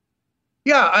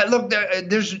 Yeah, look,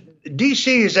 there's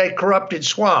D.C. is a corrupted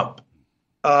swamp.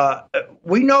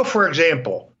 We know, for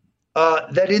example,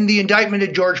 that in the indictment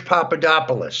of George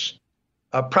Papadopoulos,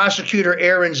 prosecutor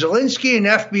Aaron Zelinsky and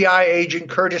FBI agent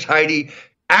Curtis Heide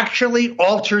actually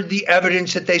altered the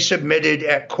evidence that they submitted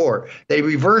at court. They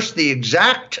reversed the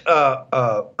exact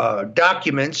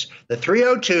documents, the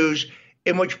 302s,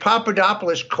 in which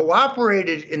Papadopoulos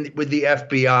cooperated with the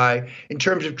FBI in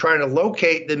terms of trying to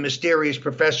locate the mysterious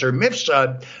Professor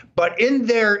Mifsud. But in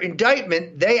their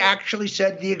indictment, they actually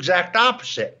said the exact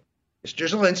opposite. Mr.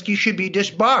 Zelinsky should be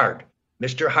disbarred.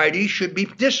 Mr. Heide should be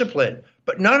disciplined.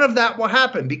 But none of that will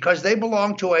happen because they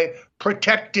belong to a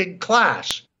protected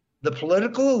class. The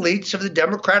political elites of the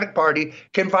Democratic Party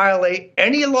can violate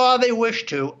any law they wish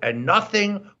to, and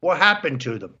nothing will happen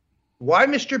to them. Why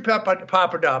Mr.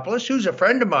 Papadopoulos, who's a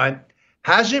friend of mine,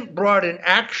 hasn't brought an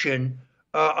action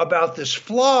about this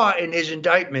flaw in his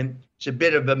indictment, it's a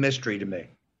bit of a mystery to me.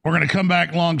 We're going to come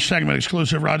back, long segment,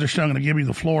 exclusive. Roger Stone going to give you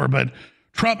the floor, but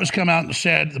Trump has come out and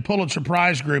said the Pulitzer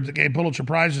Prize group that gave Pulitzer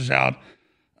Prizes out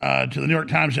to the New York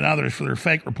Times and others for their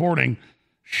fake reporting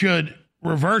should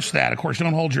reverse that. Of course,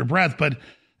 don't hold your breath, but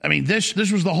I mean, this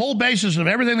was the whole basis of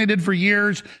everything they did for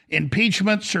years: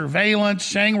 impeachment, surveillance,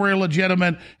 saying we're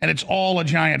illegitimate, and it's all a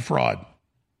giant fraud.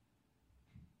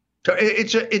 So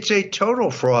it's a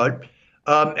total fraud,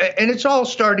 and it's all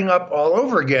starting up all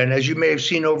over again, as you may have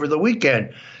seen over the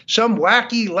weekend. Some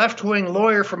wacky left-wing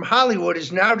lawyer from Hollywood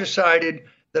has now decided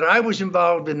that I was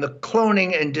involved in the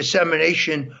cloning and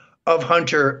dissemination of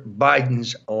Hunter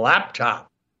Biden's laptop.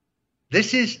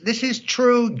 This is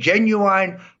true,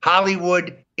 genuine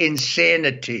Hollywood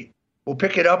insanity. We'll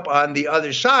pick it up on the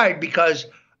other side because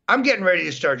I'm getting ready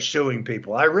to start suing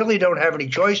people. I really don't have any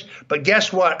choice. But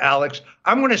guess what, Alex?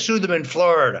 I'm going to sue them in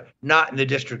Florida, not in the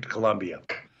District of Columbia.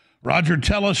 Roger,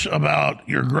 tell us about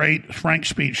your great Frank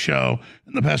Speech show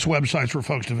and the best websites for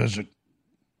folks to visit.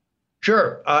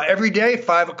 Sure. Every day,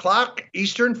 5 o'clock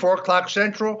Eastern, 4 o'clock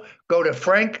Central. Go to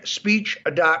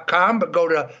frankspeech.com, but go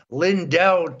to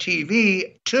Lindell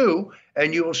TV too,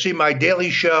 and you will see my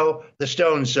daily show, The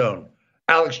Stone Zone.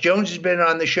 Alex Jones has been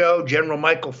on the show, General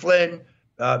Michael Flynn,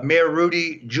 Mayor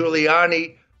Rudy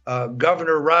Giuliani,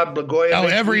 Governor Rod Blagojevich. Oh,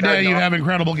 every day you have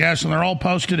incredible guests, and they're all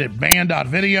posted at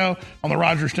band.video on the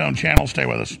Roger Stone channel. Stay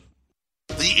with us.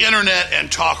 The internet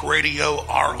and talk radio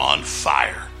are on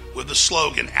fire with the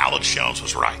slogan, Alex Jones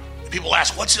was right. People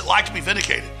ask, what's it like to be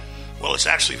vindicated? Well, it's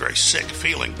actually a very sick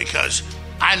feeling because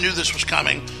I knew this was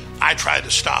coming. I tried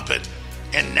to stop it.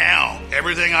 And now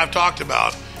everything I've talked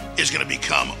about is going to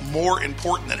become more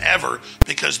important than ever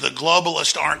because the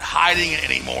globalists aren't hiding it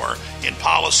anymore in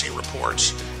policy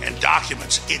reports and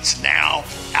documents. It's now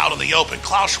out in the open.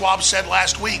 Klaus Schwab said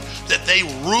last week that they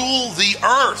rule the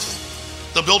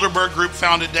earth. The Bilderberg Group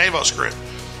founded Davos Group.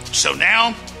 So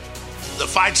now the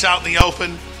fight's out in the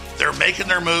open. They're making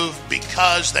their move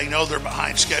because they know they're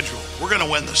behind schedule. We're going to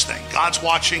win this thing. God's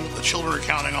watching. The children are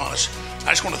counting on us. I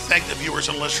just want to thank the viewers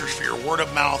and listeners for your word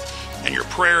of mouth and your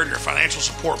prayer and your financial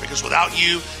support, because without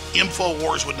you,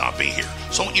 InfoWars would not be here.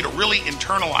 So I want you to really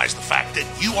internalize the fact that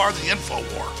you are the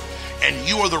InfoWar and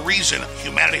you are the reason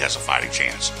humanity has a fighting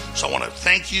chance. So I want to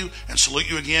thank you and salute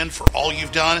you again for all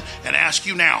you've done and ask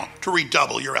you now to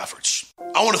redouble your efforts.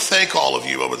 I want to thank all of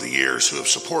you over the years who have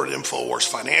supported InfoWars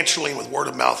financially and with word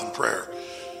of mouth and prayer.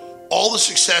 All the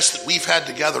success that we've had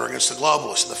together against the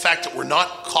globalists, and the fact that we're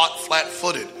not caught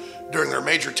flat-footed during their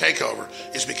major takeover,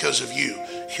 is because of you.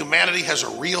 Humanity has a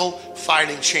real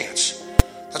fighting chance.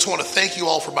 That's why I want to thank you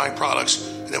all for buying products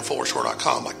at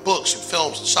InfoWarsStore.com, like books and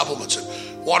films and supplements and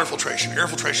water filtration, air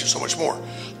filtration, and so much more.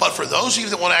 But for those of you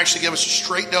that want to actually give us a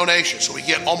straight donation, so we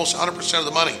get almost 100% of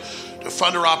the money to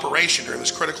fund our operation during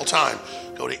this critical time,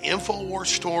 go to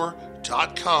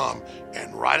InfoWarsStore.com,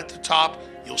 and right at the top,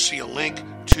 you'll see a link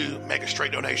to make a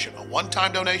straight donation. A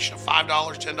one-time donation of $5,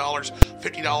 $10,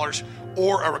 $50,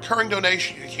 or a recurring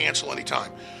donation you can cancel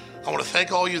anytime. I want to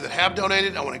thank all you that have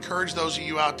donated. I want to encourage those of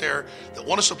you out there that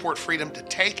want to support freedom to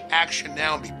take action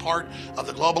now and be part of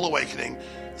the global awakening,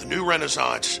 the new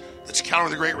renaissance that's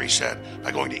countering the Great Reset, by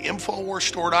going to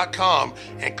InfoWarsStore.com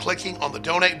and clicking on the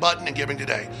donate button and giving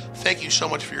today. Thank you so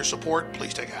much for your support.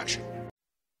 Please take action.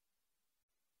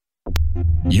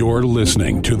 You're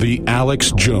listening to The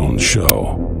Alex Jones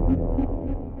Show.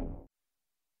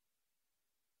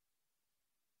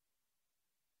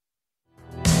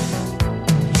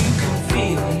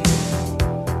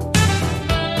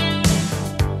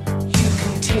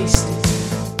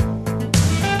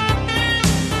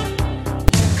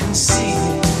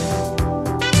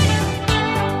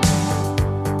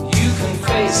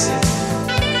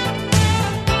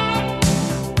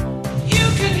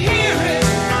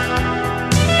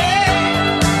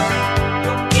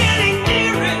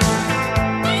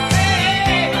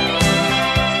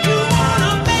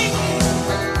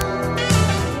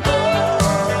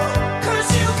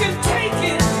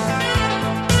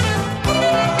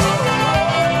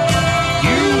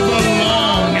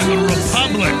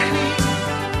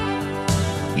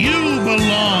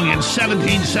 belong in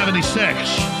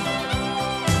 1776.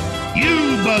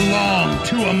 You belong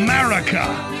to America,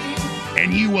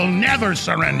 and you will never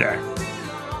surrender.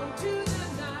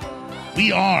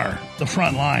 We are the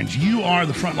front lines. You are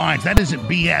the front lines. That isn't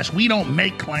BS. We don't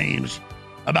make claims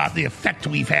about the effect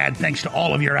we've had thanks to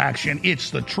all of your action. it's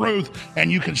the truth,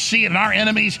 and you can see it. And our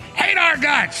enemies hate our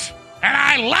guts, and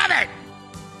I love it.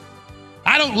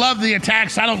 I don't love the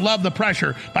attacks. I don't love the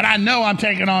pressure, but I know I'm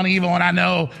taking on evil, and I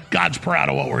know God's proud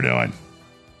of what we're doing.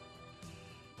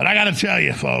 But I got to tell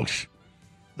you, folks,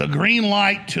 the green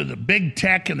light to the big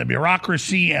tech and the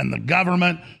bureaucracy and the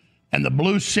government and the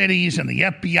blue cities and the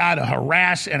FBI to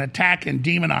harass and attack and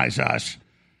demonize us,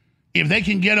 if they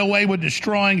can get away with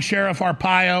destroying Sheriff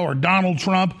Arpaio or Donald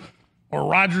Trump or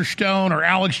Roger Stone or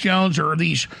Alex Jones or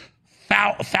these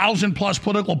 1,000-plus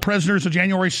political prisoners of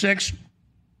January 6th,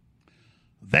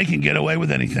 they can get away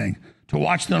with anything. To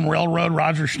watch them railroad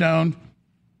Roger Stone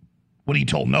when he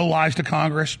told no lies to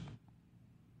Congress.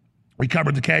 We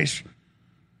covered the case.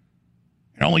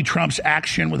 And only Trump's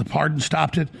action with a pardon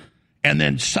stopped it. And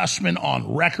then Sussman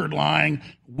on record lying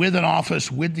with an office,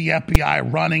 with the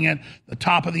FBI running it, the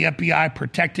top of the FBI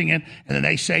protecting it, and then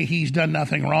they say he's done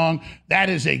nothing wrong. That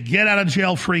is a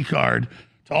get-out-of-jail-free card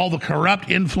to all the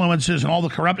corrupt influences and all the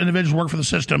corrupt individuals who work for the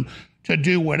system to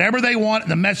do whatever they want,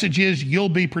 and the message is you'll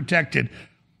be protected.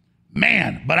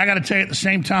 Man, but I got to tell you at the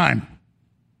same time,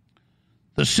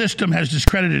 the system has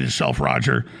discredited itself,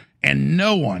 Roger, and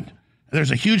no one,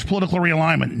 there's a huge political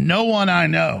realignment, no one I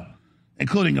know,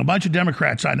 including a bunch of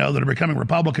Democrats I know that are becoming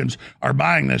Republicans, are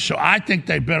buying this. So I think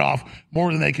they bit off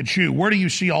more than they could chew. Where do you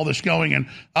see all this going, and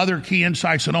other key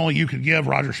insights that only you could give,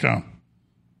 Roger Stone?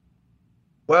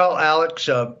 Well, Alex,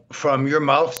 from your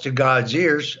mouth to God's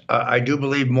ears, I do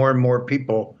believe more and more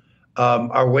people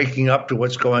are waking up to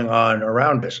what's going on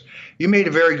around us. You made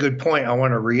a very good point. I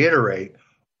want to reiterate.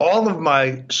 All of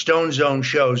my Stone Zone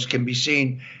shows can be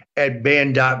seen at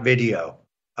band.video.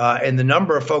 And the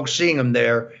number of folks seeing them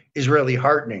there is really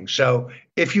heartening. So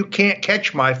if you can't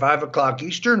catch my 5 o'clock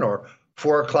Eastern or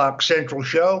 4 o'clock Central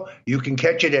show, you can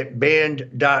catch it at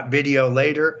band.video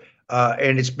later.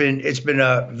 And it's been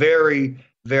a very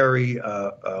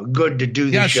good to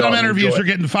do this show. Yeah, some interviews are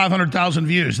getting 500,000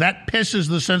 views. That pisses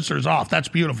the censors off. That's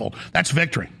beautiful. That's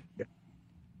victory.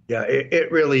 Yeah, it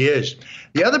really is.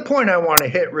 The other point I want to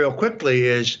hit real quickly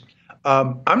is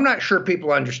I'm not sure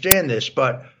people understand this,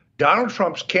 but Donald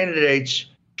Trump's candidates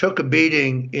took a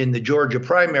beating in the Georgia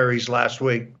primaries last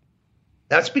week.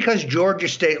 That's because Georgia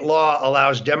state law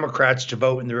allows Democrats to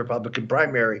vote in the Republican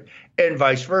primary and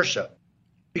vice versa.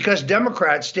 Because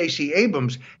Democrat Stacey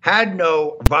Abrams had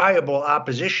no viable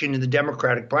opposition in the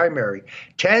Democratic primary.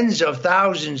 Tens of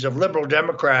thousands of liberal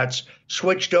Democrats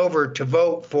switched over to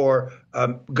vote for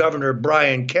Governor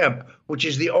Brian Kemp, which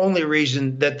is the only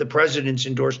reason that the president's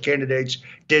endorsed candidates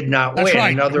did not win. That's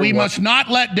right. We must not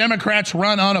let Democrats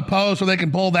run unopposed so they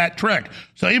can pull that trick.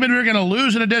 So even if you're going to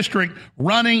lose in a district,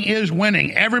 running is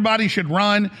winning. Everybody should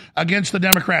run against the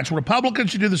Democrats.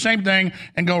 Republicans should do the same thing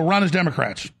and go run as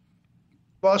Democrats.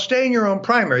 Well, stay in your own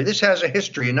primary. This has a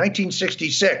history. In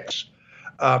 1966,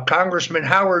 Congressman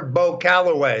Howard Bo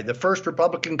Callaway, the first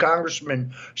Republican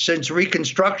congressman since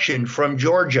Reconstruction from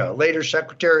Georgia, later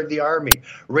Secretary of the Army,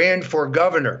 ran for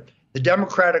governor. The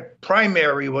Democratic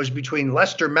primary was between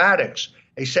Lester Maddox,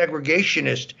 a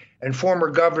segregationist, and former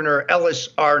Governor Ellis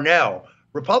Arnell.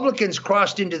 Republicans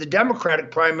crossed into the Democratic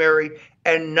primary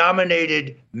and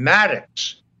nominated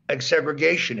Maddox, a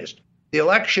segregationist. The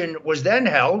election was then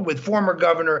held with former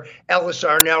Governor Ellis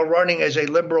Arnell running as a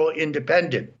liberal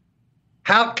independent.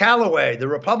 Hal Callaway, the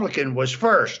Republican, was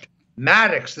first.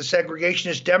 Maddox, the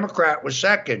segregationist Democrat, was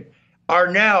second.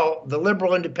 Arnell, the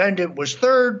liberal independent, was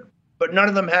third, but none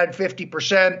of them had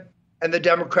 50%. And the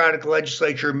Democratic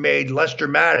legislature made Lester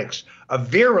Maddox a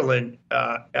virulent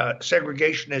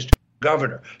segregationist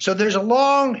governor. So there's a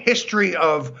long history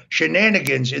of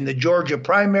shenanigans in the Georgia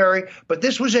primary, but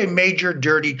this was a major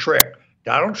dirty trick.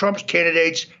 Donald Trump's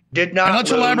candidates did not. And let's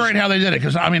elaborate how they did it,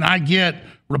 because I get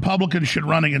Republicans should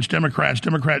run against Democrats.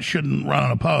 Democrats shouldn't run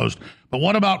unopposed. But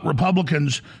what about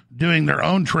Republicans doing their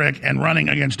own trick and running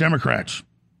against Democrats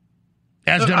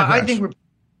as Democrats?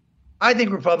 I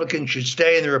think Republicans should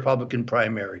stay in the Republican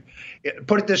primary.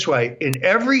 Put it this way, in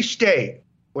every state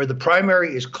where the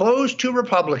primary is closed to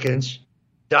Republicans,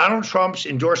 Donald Trump's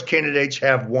endorsed candidates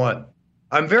have won.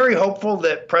 I'm very hopeful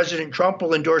that President Trump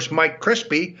will endorse Mike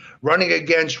Crispy running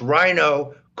against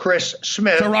Rhino Chris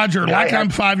Smith. So, Roger, I'm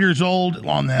 5 years old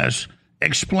on this,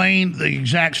 explain the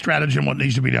exact strategy and what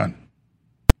needs to be done.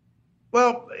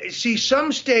 Well, see,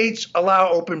 some states allow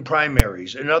open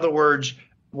primaries. In other words,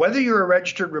 whether you're a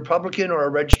registered Republican or a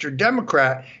registered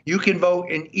Democrat, you can vote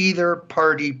in either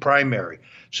party primary.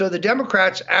 So the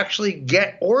Democrats actually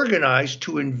get organized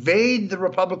to invade the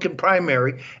Republican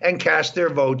primary and cast their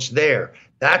votes there.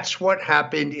 That's what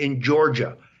happened in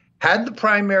Georgia. Had the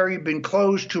primary been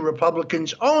closed to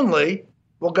Republicans only,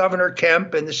 well, Governor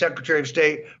Kemp and the Secretary of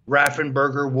State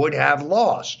Raffensperger would have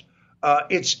lost.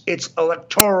 It's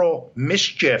electoral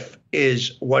mischief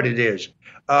is what it is.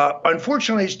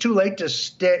 Unfortunately, it's too late to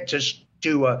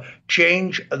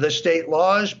change the state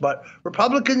laws, but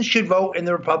Republicans should vote in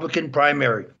the Republican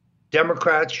primary.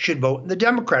 Democrats should vote in the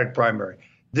Democratic primary.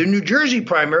 The New Jersey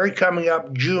primary coming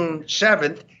up June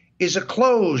 7th is a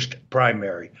closed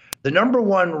primary. The number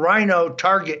one rhino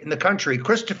target in the country,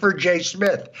 Christopher J.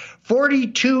 Smith,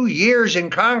 42 years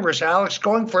in Congress, Alex,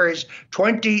 going for his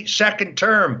 22nd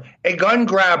term, a gun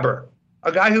grabber,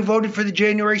 a guy who voted for the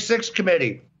January 6th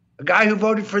committee, a guy who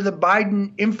voted for the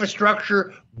Biden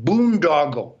infrastructure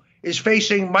boondoggle, is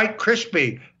facing Mike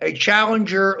Crispy, a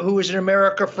challenger who is an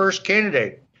America First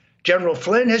candidate. General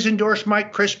Flynn has endorsed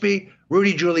Mike Crispy.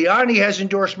 Rudy Giuliani has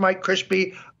endorsed Mike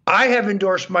Crispy. I have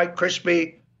endorsed Mike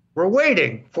Crispy. We're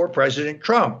waiting for President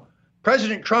Trump.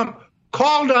 President Trump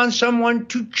called on someone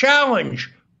to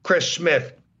challenge Chris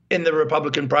Smith in the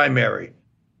Republican primary.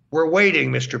 We're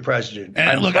waiting, Mr. President.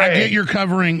 And look, I get you're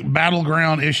covering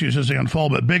battleground issues as they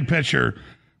unfold, but big picture,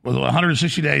 with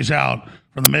 160 days out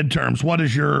from the midterms, what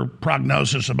is your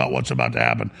prognosis about what's about to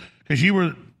happen? Because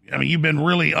you've been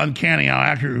really uncanny how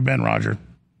accurate you've been, Roger.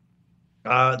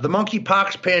 The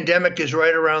monkeypox pandemic is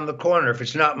right around the corner. If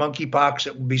it's not monkeypox,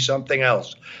 it will be something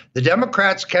else. The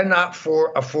Democrats cannot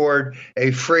afford a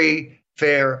free,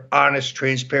 fair, honest,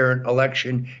 transparent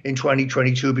election in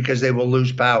 2022 because they will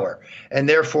lose power. And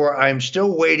therefore, I'm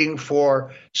still waiting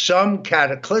for some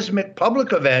cataclysmic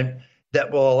public event that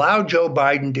will allow Joe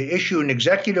Biden to issue an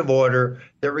executive order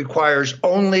that requires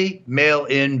only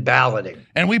mail-in balloting.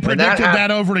 And we predicted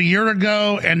that over a year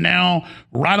ago, and now,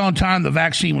 right on time, the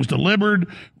vaccine was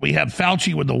delivered. We have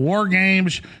Fauci with the war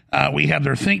games. We have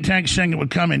their think tank saying it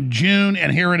would come in June,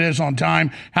 and here it is on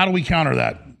time. How do we counter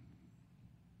that?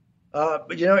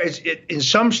 In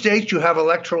some states, you have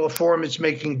electoral reform that's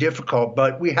making it difficult,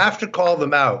 but we have to call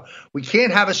them out. We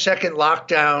can't have a second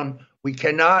lockdown. We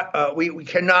cannot we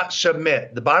cannot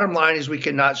submit. The bottom line is we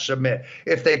cannot submit.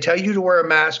 If they tell you to wear a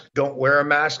mask, don't wear a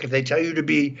mask. If they tell you to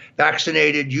be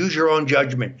vaccinated, use your own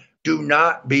judgment. Do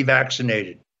not be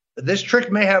vaccinated. This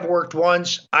trick may have worked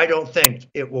once. I don't think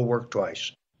it will work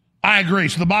twice. I agree.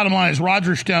 So the bottom line is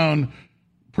Roger Stone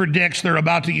predicts they're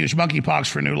about to use monkeypox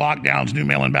for new lockdowns, new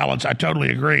mail-in ballots. I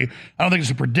totally agree. I don't think it's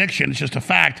a prediction. It's just a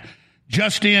fact.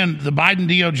 Just in, the Biden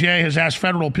DOJ has asked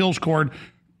federal appeals court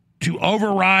to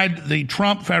override the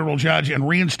Trump federal judge and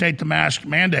reinstate the mask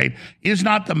mandate. Is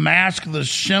not the mask the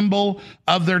symbol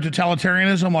of their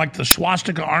totalitarianism like the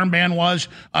swastika armband was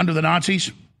under the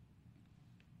Nazis?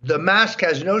 The mask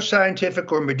has no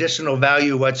scientific or medicinal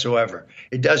value whatsoever.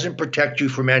 It doesn't protect you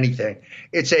from anything.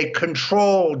 It's a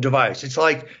control device. It's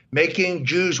like making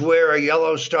Jews wear a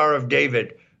yellow Star of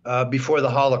David before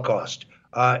the Holocaust.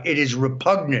 It is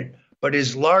repugnant. but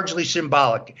is largely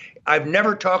symbolic. I've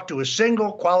never talked to a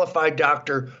single qualified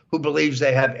doctor who believes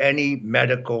they have any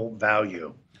medical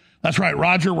value. That's right,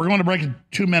 Roger. We're going to break in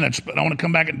 2 minutes, but I want to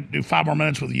come back and do 5 more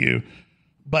minutes with you.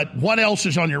 But what else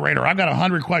is on your radar? I've got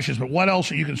 100 questions, but what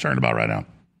else are you concerned about right now?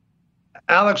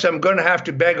 Alex, I'm going to have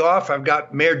to beg off. I've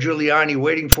got Mayor Giuliani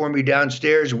waiting for me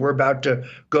downstairs, and we're about to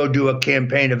go do a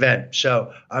campaign event.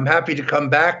 So I'm happy to come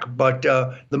back. But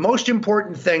the most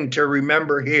important thing to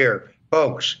remember here,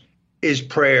 folks, is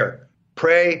prayer.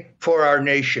 Pray for our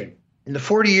nation. In the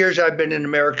 40 years I've been in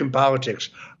American politics,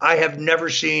 I have never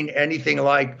seen anything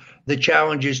like the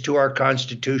challenges to our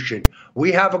Constitution.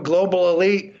 We have a global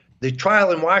elite. The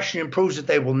trial in Washington proves that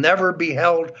they will never be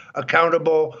held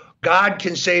accountable. God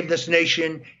can save this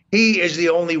nation. He is the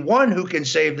only one who can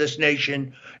save this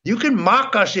nation. You can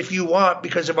mock us if you want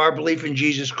because of our belief in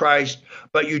Jesus Christ,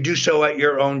 but you do so at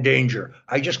your own danger.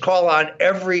 I just call on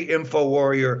every info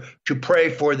warrior to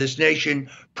pray for this nation,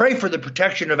 pray for the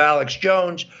protection of Alex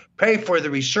Jones, pray for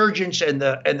the resurgence and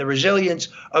the resilience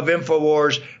of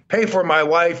InfoWars, pray for my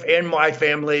wife and my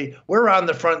family. We're on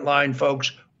the front line,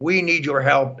 folks. We need your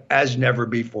help as never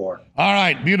before. All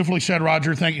right. Beautifully said,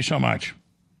 Roger. Thank you so much.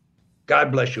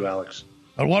 God bless you, Alex.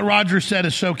 But what Roger said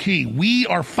is so key. We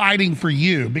are fighting for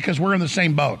you because we're in the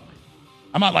same boat.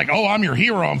 I'm not like, oh, I'm your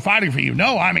hero, I'm fighting for you.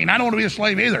 No, I mean, I don't want to be a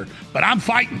slave either, but I'm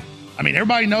fighting. I mean,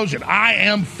 everybody knows it. I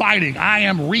am fighting. I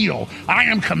am real. I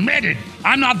am committed.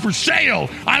 I'm not for sale.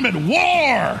 I'm at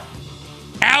war.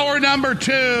 Hour number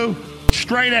 2,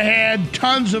 straight ahead,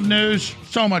 tons of news,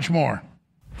 so much more.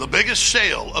 The biggest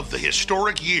sale of the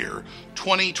historic year,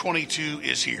 2022,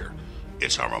 is here.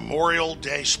 It's our Memorial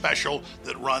Day special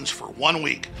that runs for 1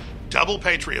 week. Double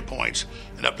Patriot points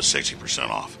and up to 60%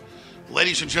 off.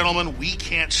 Ladies and gentlemen, we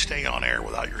can't stay on air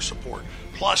without your support.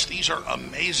 Plus, these are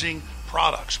amazing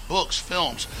products, books,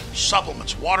 films,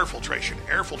 supplements, water filtration,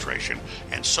 air filtration,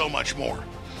 and so much more.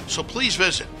 So please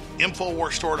visit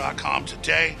InfoWarsStore.com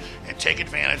today and take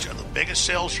advantage of the biggest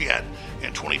sales yet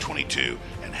in 2022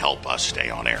 and help us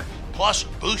stay on air. Plus,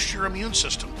 boost your immune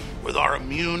system with our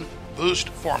Immune Boost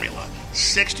formula.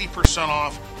 60%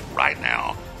 off right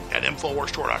now at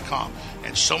InfoWarsStore.com.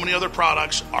 And so many other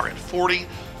products are at 40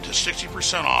 to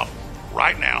 60% off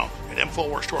right now at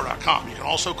InfoWarsStore.com. You can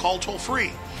also call toll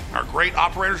free. Our great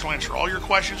operators will answer all your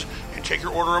questions and take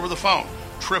your order over the phone.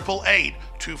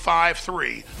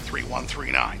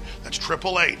 888-253-3139. That's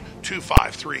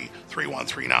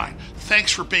 888-253-3139.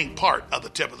 Thanks for being part of the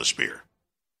Tip of the Spear.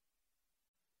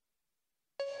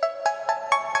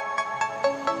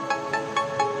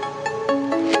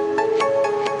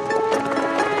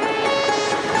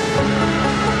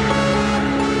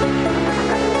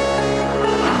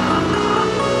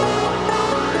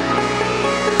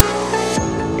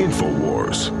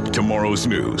 InfoWars. Tomorrow's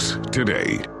news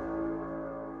today.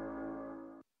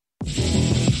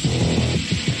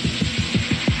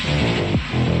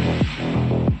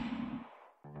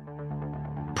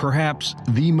 Perhaps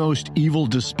the most evil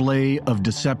display of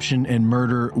deception and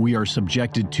murder we are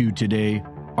subjected to today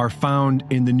are found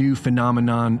in the new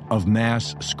phenomenon of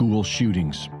mass school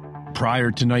shootings.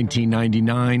 Prior to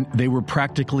 1999, they were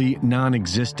practically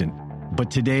non-existent,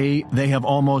 but today they have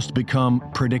almost become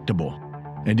predictable.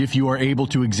 And if you are able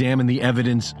to examine the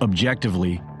evidence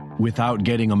objectively, without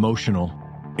getting emotional,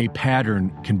 a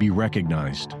pattern can be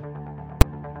recognized.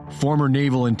 Former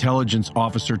Naval Intelligence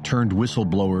Officer turned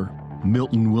whistleblower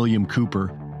Milton William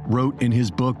Cooper wrote in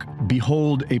his book,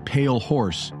 Behold a Pale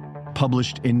Horse,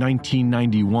 published in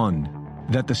 1991,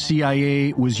 that the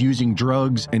CIA was using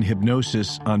drugs and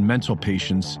hypnosis on mental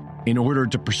patients in order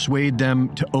to persuade them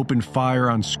to open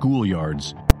fire on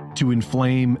schoolyards, to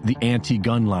inflame the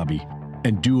anti-gun lobby,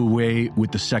 and do away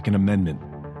with the Second Amendment.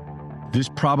 This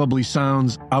probably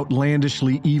sounds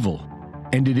outlandishly evil,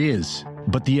 and it is,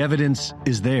 but the evidence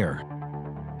is there.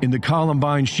 In the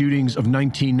Columbine shootings of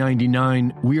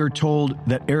 1999, we are told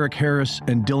that Eric Harris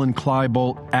and Dylan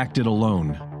Klebold acted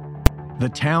alone. The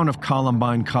town of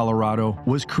Columbine, Colorado,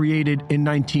 was created in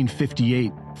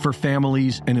 1958 for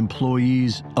families and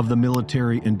employees of the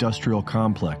military-industrial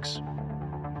complex.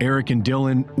 Eric and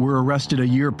Dylan were arrested a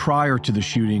year prior to the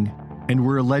shooting and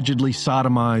were allegedly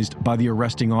sodomized by the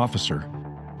arresting officer,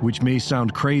 which may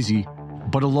sound crazy,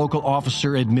 but a local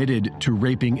officer admitted to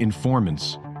raping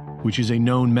informants, which is a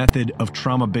known method of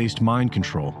trauma-based mind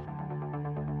control.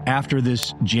 After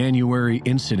this January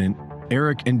incident,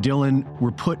 Eric and Dylan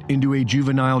were put into a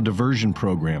juvenile diversion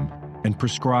program and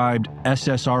prescribed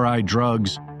SSRI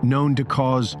drugs known to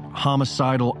cause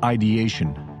homicidal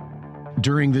ideation.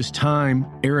 During this time,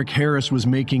 Eric Harris was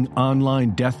making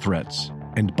online death threats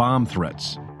and bomb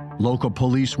threats, Local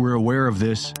police were aware of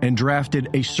this and drafted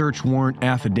a search warrant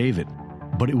affidavit,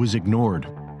 but it was ignored.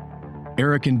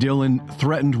 Eric and Dylan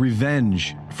threatened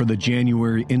revenge for the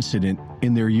January incident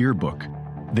in their yearbook.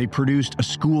 They produced a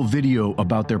school video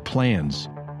about their plans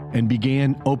and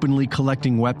began openly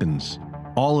collecting weapons.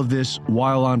 All of this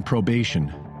while on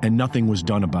probation, and nothing was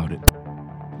done about it.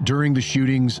 During the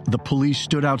shootings, the police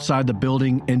stood outside the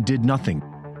building and did nothing,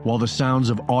 while the sounds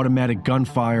of automatic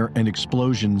gunfire and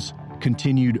explosions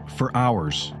continued for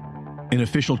hours. In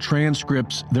official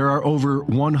transcripts, there are over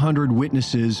 100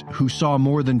 witnesses who saw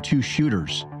more than 2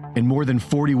 shooters, and more than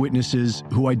 40 witnesses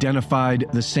who identified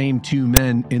the same 2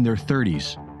 men in their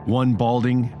 30s, one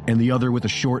balding and the other with a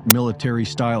short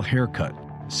military-style haircut.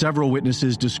 Several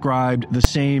witnesses described the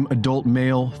same adult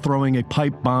male throwing a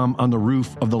pipe bomb on the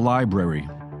roof of the library,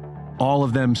 all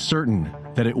of them certain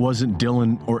that it wasn't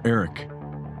Dylan or Eric.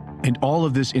 And all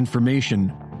of this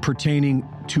information pertaining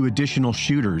to additional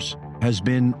shooters has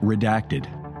been redacted.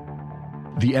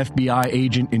 The FBI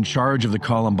agent in charge of the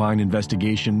Columbine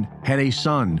investigation had a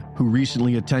son who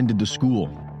recently attended the school,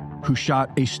 who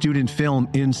shot a student film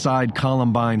inside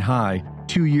Columbine High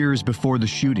 2 years before the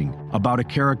shooting about a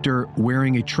character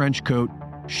wearing a trench coat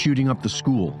shooting up the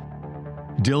school.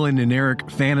 Dylan and Eric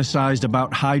fantasized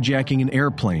about hijacking an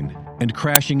airplane and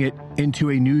crashing it into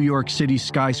a New York City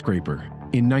skyscraper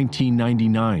in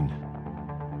 1999.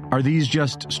 Are these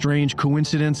just strange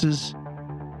coincidences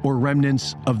or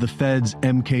remnants of the Fed's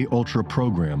MKUltra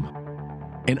program?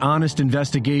 An honest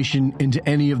investigation into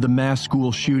any of the mass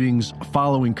school shootings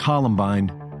following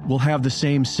Columbine will have the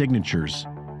same signatures,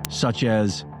 such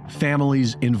as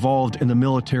families involved in the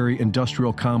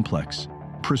military-industrial complex,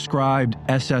 prescribed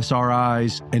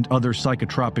SSRIs and other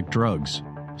psychotropic drugs,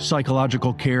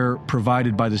 psychological care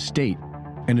provided by the state,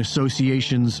 and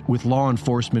associations with law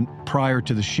enforcement prior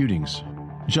to the shootings.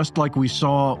 Just like we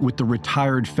saw with the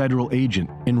retired federal agent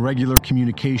in regular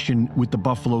communication with the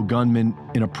Buffalo gunman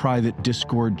in a private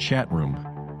Discord chat room.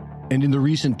 And in the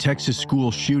recent Texas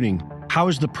school shooting, how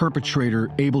is the perpetrator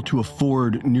able to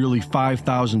afford nearly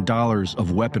 $5,000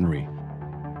 of weaponry?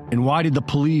 And why did the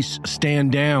police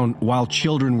stand down while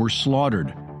children were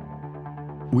slaughtered?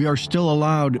 We are still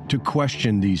allowed to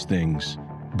question these things,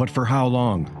 but for how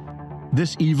long?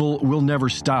 This evil will never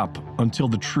stop until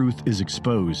the truth is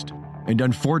exposed. And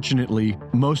unfortunately,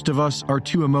 most of us are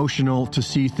too emotional to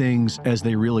see things as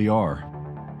they really are.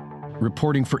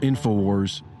 Reporting for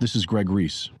InfoWars, this is Greg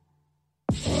Reese.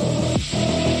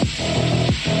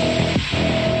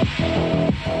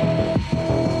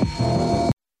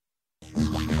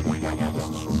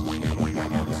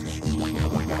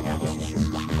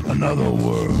 Another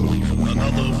world,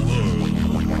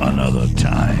 another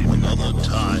time,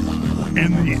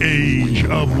 in the age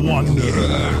of wonder.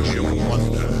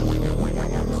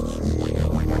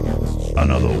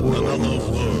 Another world,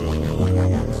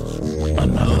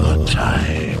 another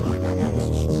time.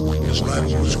 This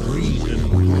land was green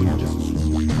and good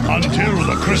until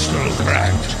the crystal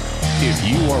cracked. If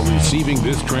you are receiving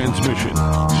this transmission,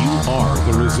 you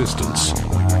are the Resistance.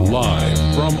 Live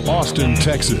from Austin,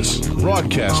 Texas,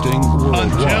 broadcasting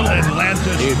worldwide. Until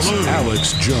Atlantis it's blew.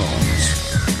 Alex Jones.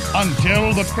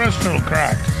 Until the crystal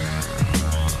cracked.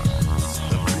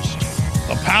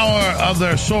 The power of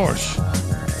their source.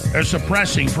 They're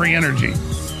suppressing free energy.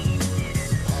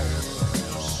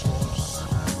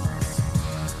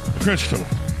 Crystal.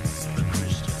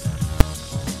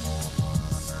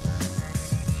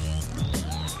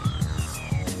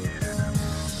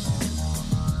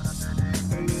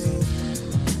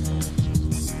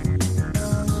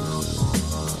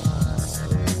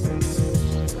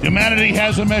 Humanity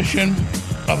has a mission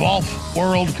of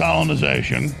off-world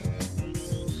colonization,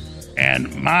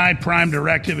 and my prime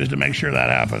directive is to make sure that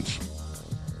happens.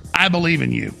 I believe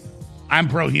in you. I'm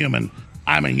pro-human.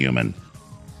 I'm a human.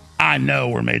 I know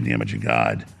we're made in the image of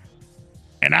God.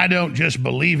 And I don't just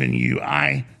believe in you.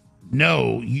 I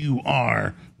know you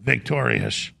are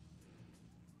victorious.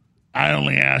 I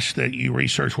only ask that you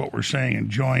research what we're saying and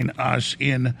join us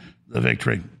in the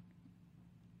victory.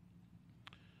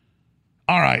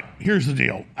 All right, here's the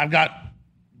deal. I've got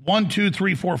 1, 2,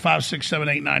 3, 4, 5, 6, 7,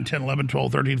 8, 9, 10, 11,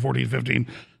 12, 13, 14, 15,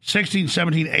 16,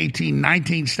 17, 18,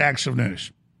 19 stacks of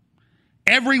news.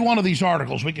 Every one of these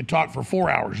articles we could talk for 4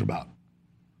 hours about,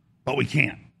 but we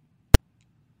can't.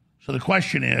 So the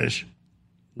question is,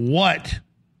 what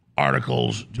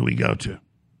articles do we go to?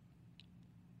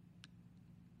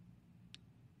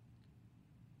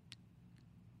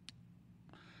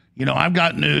 You know, I've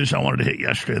got news I wanted to hit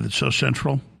yesterday that's so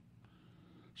central.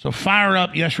 So fire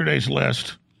up yesterday's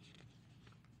list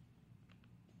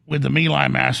with the My Lai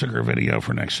massacre video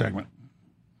for next segment.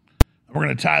 We're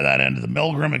going to tie that into the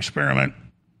Milgram experiment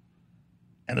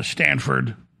and the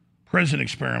Stanford prison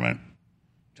experiment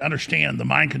to understand the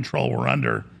mind control we're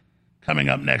under coming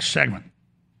up next segment.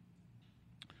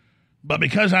 But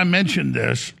because I mentioned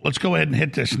this, let's go ahead and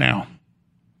hit this now.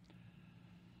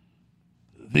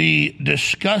 The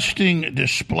disgusting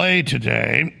display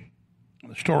today,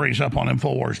 the story's up on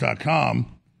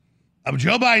Infowars.com, of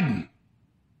Joe Biden,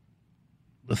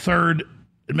 the third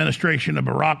administration of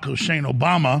Barack Hussein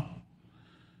Obama,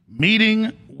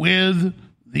 meeting with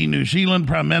the New Zealand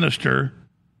Prime Minister,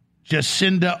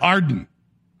 Jacinda Ardern.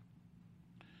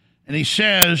 And he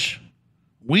says,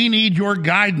 we need your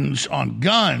guidance on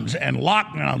guns and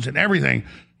lockdowns and everything.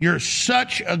 You're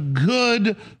such a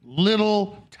good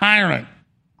little tyrant.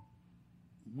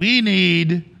 We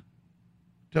need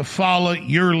to follow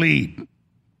your lead.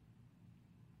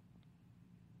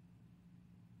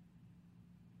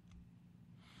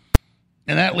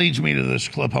 And that leads me to this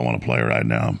clip I want to play right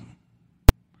now.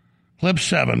 Clip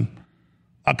 7,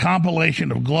 a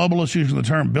compilation of globalists using the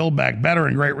term Build Back Better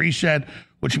and Great Reset,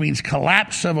 which means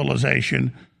collapse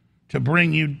civilization to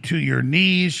bring you to your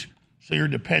knees so you're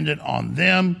dependent on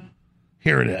them.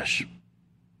 Here it is.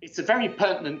 It's a very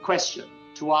pertinent question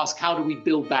to ask, how do we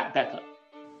build back better?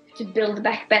 To build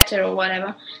back better or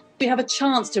whatever. We have a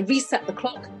chance to reset the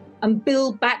clock and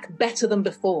build back better than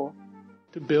before.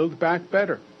 To build back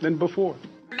better than before.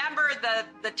 Remember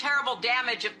the terrible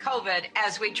damage of COVID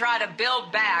as we try to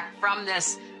build back from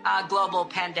this global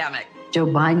pandemic. Joe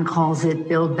Biden calls it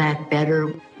Build Back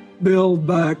Better. Build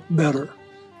back better.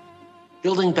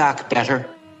 Building back better.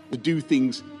 To do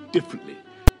things differently.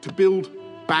 To build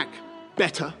back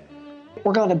better.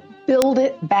 We're going to build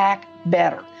it back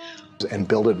better. And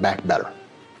build it back better.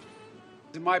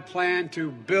 It's my plan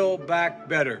to build back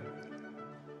better.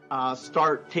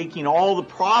 Start taking all the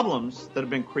problems that have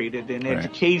been created in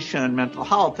education and mental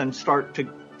health and start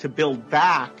to build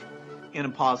back in a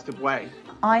positive way.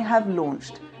 I have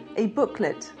launched a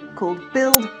booklet called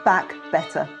Build Back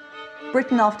Better,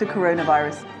 written after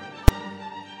coronavirus.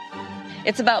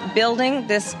 It's about building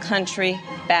this country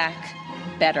back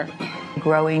better.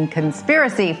 Growing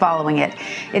conspiracy following it.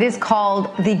 It is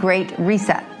called the Great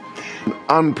Reset. An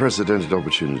unprecedented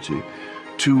opportunity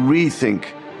to rethink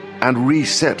and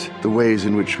reset the ways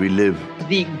in which we live.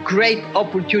 The great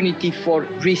opportunity for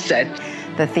reset.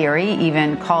 The theory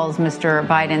even calls Mr.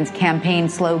 Biden's campaign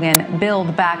slogan,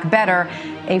 Build Back Better,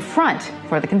 a front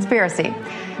for the conspiracy.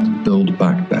 Build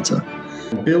back better.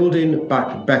 Building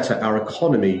back better our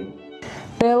economy.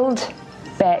 Build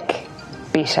back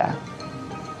better.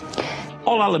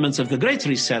 All elements of the Great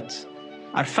Reset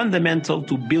are fundamental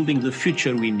to building the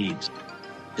future we need.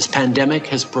 This pandemic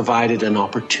has provided an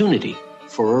opportunity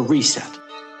for a reset.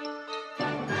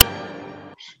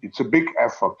 It's a big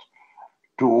effort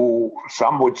to,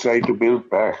 some would say, to build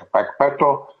back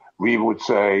better. We would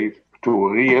say to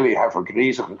really have a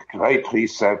great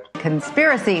reset.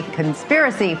 Conspiracy,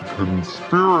 conspiracy.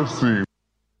 Conspiracy.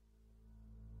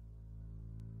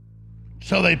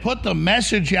 So they put the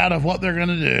message out of what they're going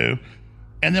to do,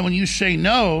 and then when you say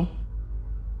no,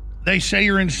 they say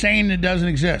you're insane and it doesn't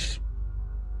exist.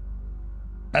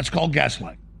 That's called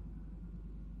gaslighting.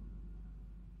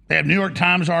 They have New York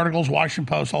Times articles,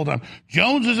 Washington Post all the time.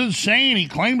 Jones is insane. He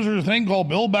claims there's a thing called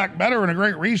Build Back Better and a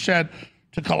Great Reset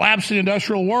to collapse the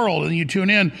industrial world. And you tune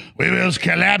in, we will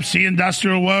collapse the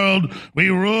industrial world. We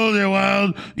rule the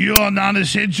world. You are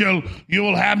non-essential. You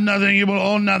will have nothing. You will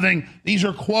own nothing. These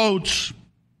are quotes.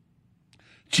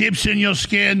 Chips in your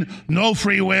skin, no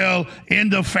free will,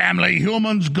 end of family,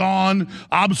 humans gone,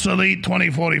 obsolete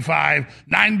 2045,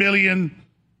 9 billion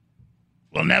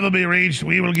will never be reached.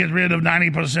 We will get rid of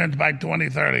 90% by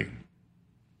 2030.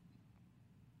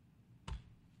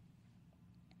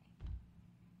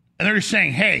 And they're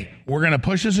saying, hey, we're going to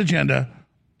push this agenda,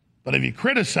 but if you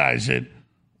criticize it,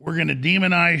 we're going to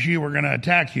demonize you, we're going to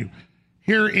attack you.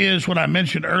 Here is what I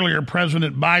mentioned earlier,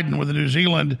 President Biden with the New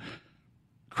Zealand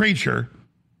creature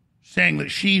saying that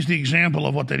she's the example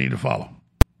of what they need to follow.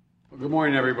 Well, good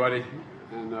morning, everybody.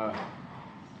 And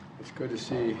it's good to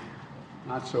see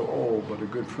not so old, but a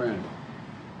good friend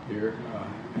here.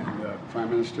 And Prime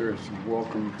Minister, it's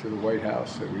welcome to the White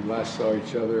House. We last saw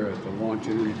each other at the launch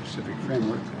of the Indo-Pacific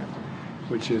Framework,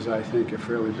 which is, I think, a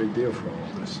fairly big deal for all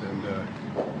of us.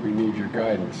 And we need your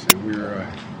guidance. And we're,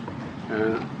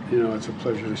 it's a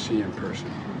pleasure to see you in person.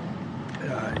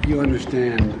 You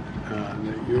understand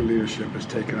that your leadership has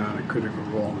taken on a critical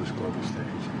role in this global stage.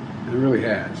 And it really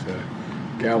has.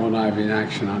 Galvanizing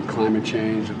action on climate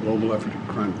change, a global effort to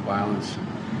confront violence, and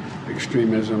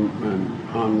extremism,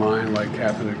 and online, like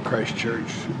happened at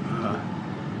Christchurch,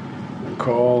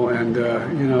 call, and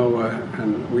and I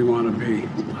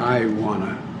want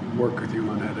to work with you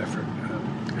on that effort,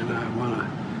 and I want to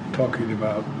talk to you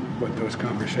about what those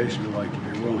conversations are like,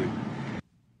 if you're willing.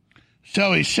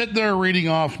 So he's sitting there reading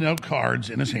off note cards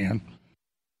in his hand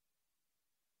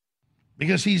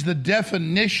because he's the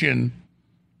definition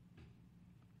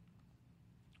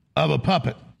of a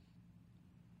puppet.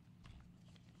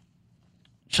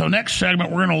 So next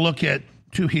segment, we're going to look at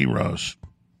two heroes.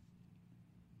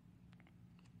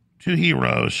 Two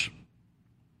heroes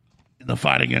in the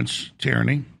fight against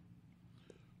tyranny.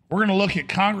 We're going to look at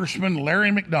Congressman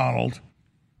Larry McDonald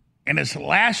in his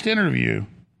last interview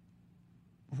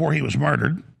before he was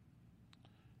murdered.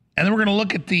 And then we're going to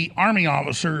look at the Army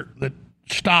officer that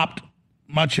stopped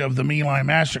much of the My Lai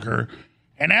massacre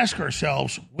and ask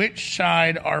ourselves, which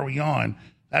side are we on?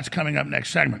 That's coming up next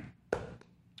segment.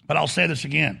 But I'll say this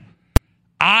again.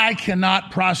 I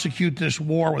cannot prosecute this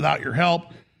war without your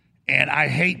help, and I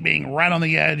hate being right on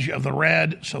the edge of the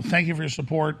red, so thank you for your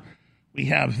support. We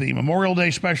have the Memorial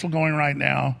Day special going right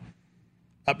now,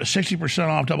 up to 60%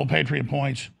 off double Patriot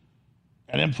points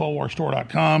at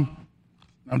InfoWarsStore.com.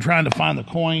 I'm trying to find the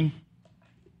coin.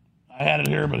 I had it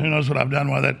here, but who knows what I've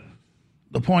done with it.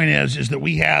 The point is that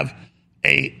we have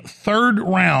a third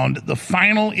round, the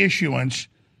final issuance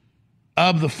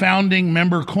of the founding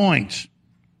member coins.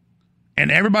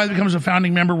 And everybody that becomes a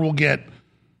founding member will get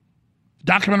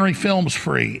documentary films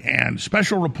free and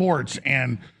special reports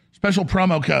and special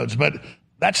promo codes. But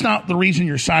that's not the reason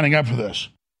you're signing up for this.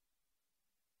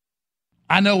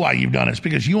 I know why you've done it. It's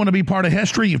because you want to be part of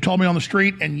history. You've told me on the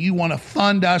street, and you want to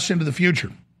fund us into the future.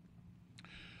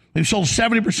 We've sold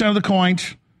 70% of the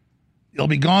coins. It'll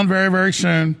be gone very, very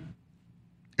soon.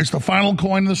 It's the final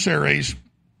coin of the series.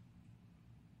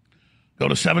 Go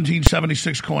to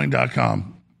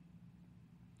 1776coin.com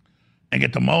and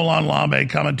get the Molon Labe,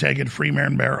 Come and Take It,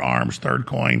 Freeman Bear Arms, third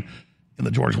coin in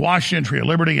the George Washington, Tree of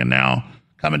Liberty, and now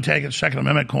Come and Take It, Second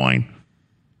Amendment coin.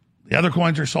 The other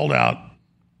coins are sold out.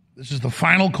 This is the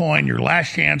final coin, your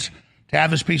last chance to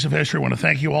have this piece of history. I want to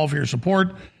thank you all for your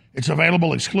support. It's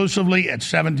available exclusively at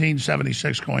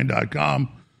 1776coin.com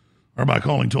or by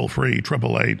calling toll-free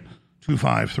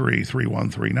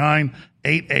 888-253-3139,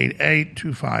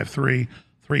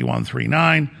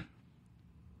 888-253-3139.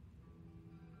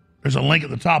 There's a link at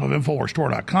the top of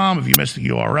InfoWarsStore.com. If you missed the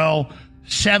URL,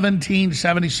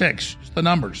 1776, just the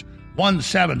numbers,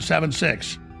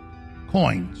 1776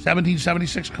 coin,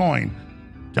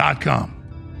 1776coin.com.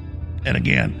 And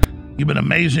again, you've been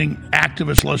amazing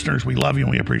activist listeners. We love you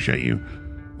and we appreciate you.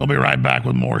 We'll be right back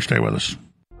with more. Stay with us.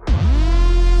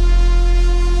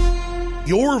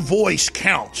 Your voice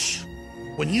counts.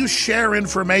 When you share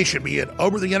information, be it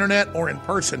over the internet or in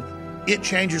person, it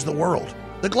changes the world.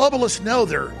 The globalists know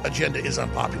their agenda is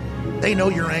unpopular. They know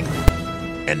you're angry.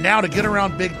 And now to get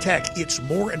around big tech, it's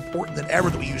more important than ever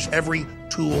that we use every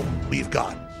tool we've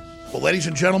got. Well, ladies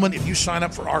and gentlemen, if you sign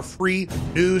up for our free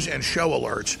news and show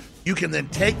alerts, you can then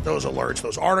take those alerts,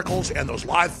 those articles, and those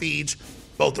live feeds,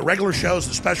 both the regular shows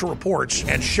and special reports,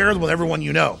 and share them with everyone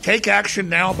you know. Take action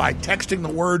now by texting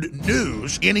the word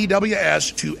NEWS,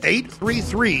 N-E-W-S, to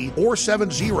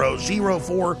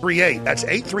 833-470-0438. That's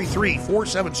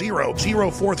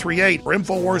 833-470-0438 for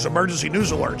InfoWars Emergency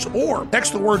News Alerts. Or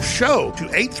text the word SHOW to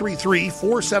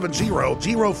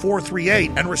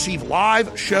 833-470-0438 and receive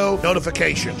live show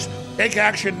notifications. Take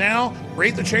action now,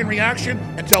 create the chain reaction,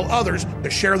 and tell others to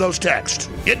share those texts.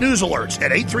 Get news alerts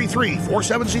at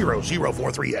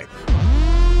 833-470-0438.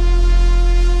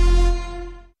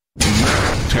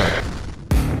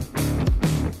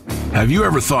 Have you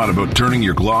ever thought about turning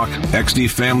your Glock, XD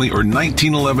Family, or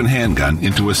 1911 handgun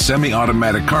into a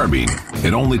semi-automatic carbine?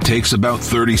 It only takes about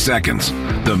 30 seconds.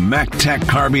 The MacTech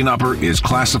Carbine Upper is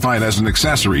classified as an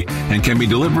accessory and can be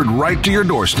delivered right to your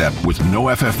doorstep with no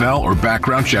FFL or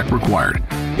background check required.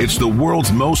 It's the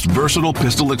world's most versatile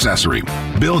pistol accessory.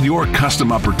 Build your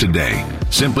custom upper today.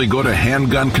 Simply go to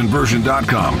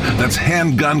handgunconversion.com. That's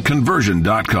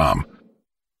handgunconversion.com.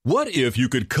 What if you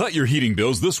could cut your heating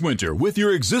bills this winter with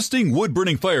your existing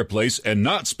wood-burning fireplace and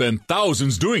not spend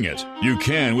thousands doing it? You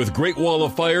can with Great Wall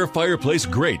of Fire fireplace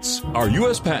grates. Our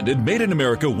U.S. patented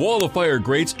made-in-America Wall of Fire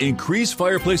grates increase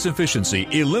fireplace efficiency,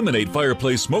 eliminate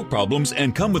fireplace smoke problems,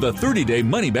 and come with a 30-day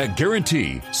money-back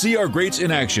guarantee. See our grates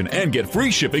in action and get free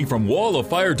shipping from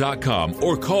walloffire.com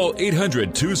or call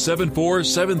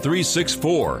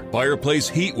 800-274-7364. Fireplace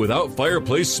heat without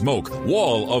fireplace smoke.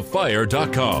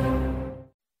 walloffire.com.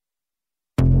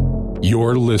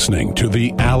 You're listening to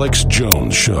The Alex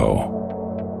Jones Show.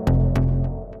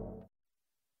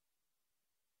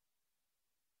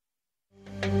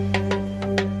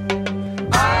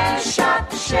 I shot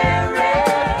the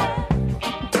sheriff.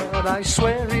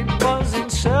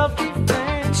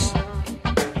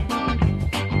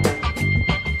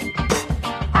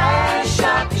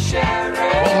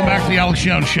 the Alex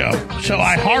Jones Show. So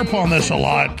I harp on this a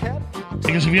lot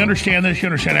because if you understand this, you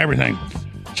understand everything.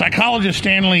 Psychologist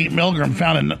Stanley Milgram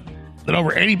found that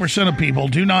over 80% of people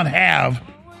do not have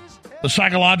the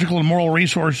psychological and moral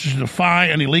resources to defy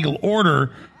an illegal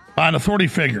order by an authority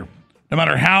figure. No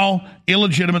matter how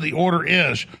illegitimate the order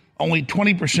is, only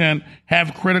 20%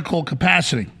 have critical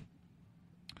capacity.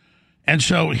 And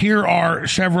so here are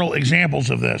several examples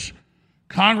of this.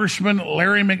 Congressman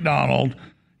Larry McDonald,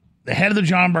 the head of the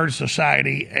John Birch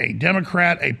Society, a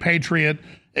Democrat, a patriot,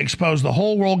 exposed the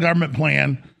whole world government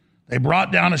plan. They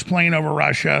brought down his plane over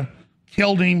Russia,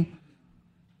 killed him,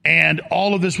 and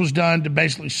all of this was done to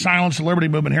basically silence the liberty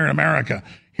movement here in America.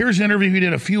 Here's an interview he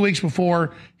did a few weeks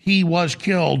before he was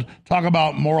killed. Talk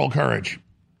about moral courage.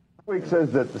 Week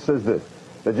says this.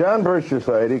 The John Birch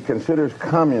Society considers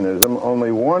communism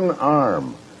only one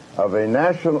arm of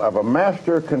a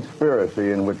master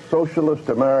conspiracy in which socialist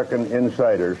American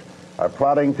insiders are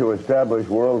plotting to establish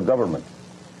world government.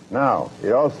 Now,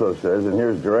 it also says, and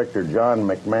here's Director John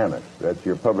McManus, that's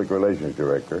your public relations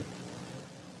director,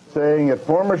 saying that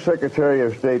former Secretary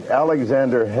of State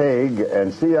Alexander Haig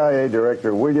and CIA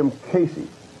Director William Casey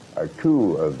are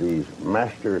two of these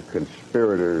master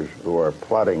conspirators who are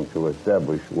plotting to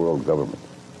establish world government.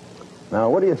 Now,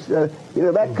 what do you say?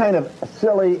 That kind of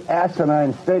silly,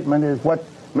 asinine statement is what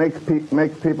makes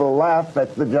people laugh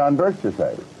at the John Birch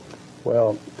Society.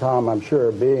 Well, Tom, I'm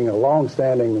sure being a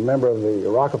long-standing member of the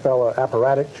Rockefeller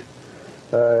apparatus,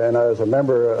 and as a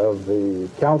member of the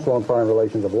Council on Foreign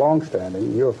Relations of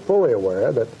longstanding, you're fully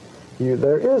aware that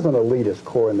there is an elitist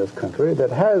core in this country that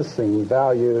has seen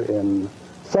value in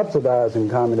subsidizing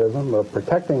communism, of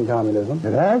protecting communism.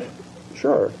 It has?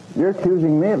 Sure. You're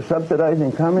accusing me of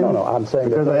subsidizing communism? No, I'm saying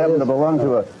because that I happen to belong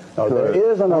to a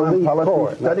there is an elite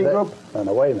core. Study group?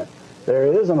 No, wait a minute. There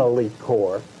is an elite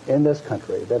core in this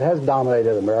country that has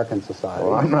dominated American society.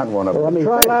 Well, I'm not one of them. The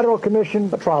Trilateral Commission,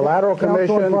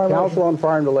 Council on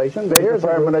Foreign Relations. State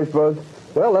Department, I suppose.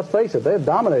 Well, let's face it, they've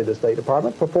dominated the State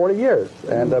Department for 40 years,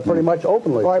 and pretty much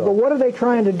openly. All right, so. but what are they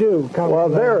trying to do? Well,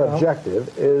 their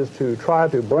objective is to try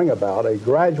to bring about a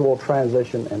gradual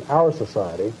transition in our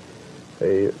society,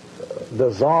 a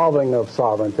dissolving of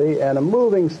sovereignty, and a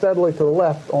moving steadily to the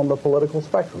left on the political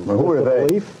spectrum. Well, who are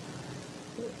they?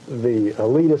 The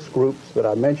elitist groups that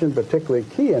I mentioned, particularly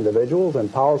key individuals and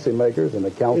policymakers in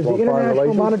the Council on Foreign Relations. Is the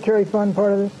International Monetary Fund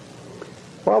part of this?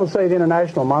 Well, I would say the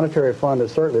International Monetary Fund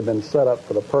has certainly been set up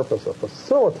for the purpose of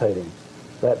facilitating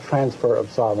that transfer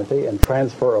of sovereignty and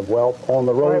transfer of wealth on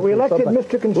the road. All right, we elected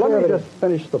Mr. Conservative. Let me just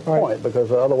finish the point, because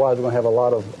otherwise we're going to have a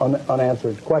lot of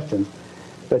unanswered questions.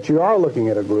 That you are looking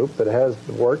at a group that has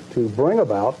worked to bring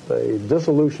about a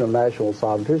dissolution of national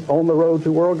sovereignties on the road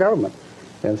to world government.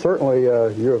 And certainly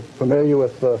you're familiar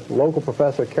with local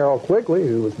professor Carroll Quigley,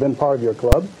 who has been part of your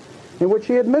club, in which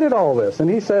he admitted all this. And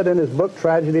he said in his book,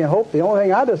 Tragedy and Hope, the only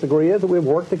thing I disagree is that we've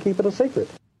worked to keep it a secret.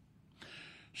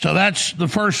 So that's the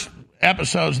first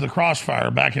episodes of The Crossfire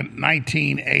back in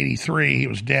 1983. He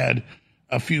was dead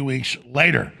a few weeks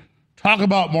later. Talk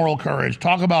about moral courage.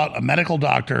 Talk about a medical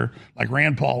doctor like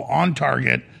Rand Paul on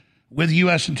target with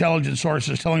U.S. intelligence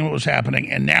sources telling what was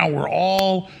happening. And now we're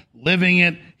all living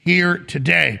it here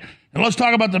today. And let's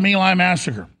talk about the My Lai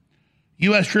massacre.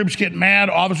 U.S. troops get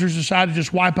mad. Officers decide to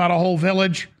just wipe out a whole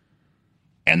village.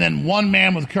 And then one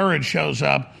man with courage shows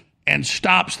up and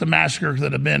stops the massacre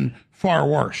that had been far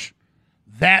worse.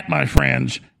 That, my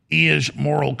friends, is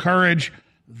moral courage.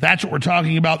 That's what we're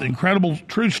talking about, the incredible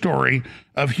true story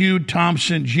of Hugh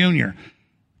Thompson Jr.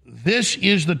 This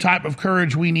is the type of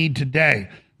courage we need today.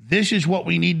 This is what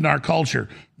we need in our culture.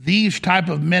 These type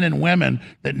of men and women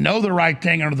that know the right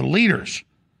thing and are the leaders.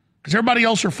 Because everybody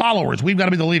else are followers. We've got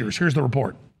to be the leaders. Here's the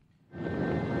report.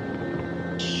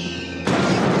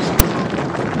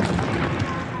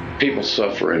 People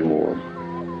suffer in war.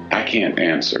 I can't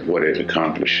answer what it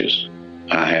accomplishes.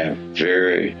 I have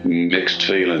very mixed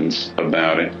feelings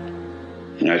about it.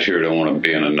 And I sure don't want to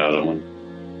be in another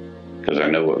one because I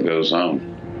know what goes on.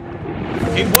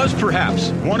 It was perhaps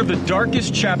one of the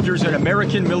darkest chapters in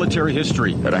American military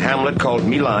history. At a hamlet called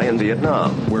My Lai in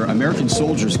Vietnam, where American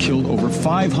soldiers killed over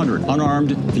 500 unarmed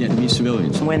Vietnamese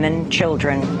civilians. Women,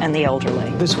 children, and the elderly.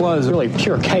 This was really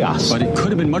pure chaos. But it could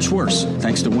have been much worse,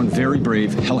 thanks to one very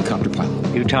brave helicopter pilot.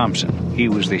 Hugh Thompson. He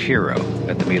was the hero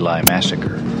at the My Lai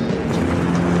massacre.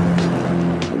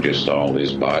 just all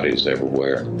these bodies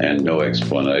everywhere and no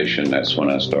explanation. That's when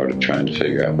I started trying to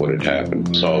figure out what had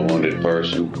happened. Saw a wounded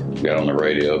person, got on the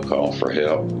radio, called for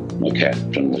help. The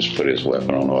captain just put his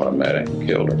weapon on automatic and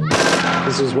killed her.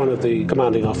 This is one of the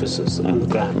commanding officers on the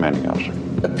ground. Commanding officer.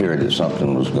 It appeared that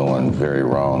something was going very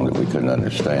wrong that we couldn't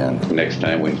understand. Next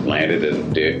time we landed in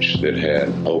a ditch that had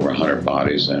over 100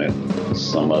 bodies in it.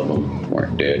 Some of them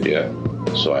weren't dead yet.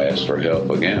 So I asked for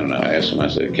help again, and I asked him, I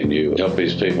said, can you help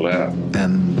these people out?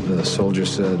 And the soldier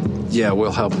said, yeah,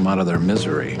 we'll help them out of their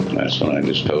misery. And that's when I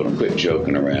just told them, quit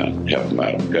joking around, help them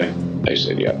out, okay? They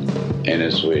said, yeah. And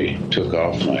as we took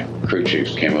off, my crew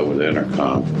chief came over the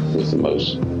intercom with the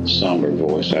most somber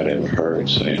voice I'd ever heard,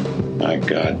 saying, my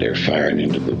God, they're firing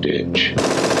into the ditch.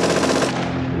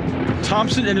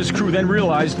 Thompson and his crew then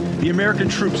realized the American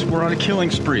troops were on a killing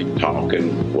spree.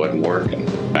 Talking wasn't working.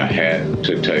 I had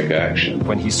to take action.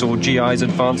 When he saw GIs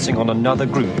advancing on another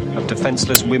group of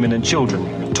defenseless women and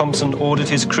children, Thompson ordered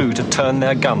his crew to turn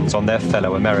their guns on their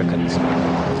fellow Americans.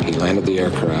 He landed the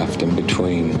aircraft in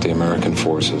between the American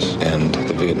forces, and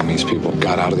the Vietnamese people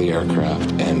got out of the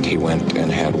aircraft, and he went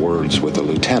and had words with the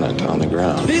lieutenant on the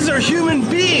ground. These are human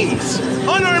beings,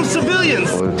 unarmed civilians.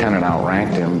 The lieutenant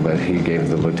outranked him, but he gave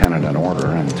the lieutenant an order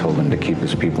and told him to keep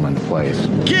his people in place.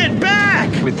 Get back!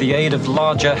 With the aid of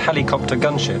larger helicopter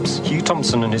gunships, Hugh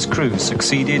Thompson and his crew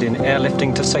succeeded in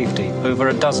airlifting to safety over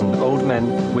a dozen old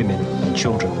men, women, and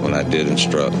children. When I did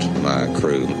instruct my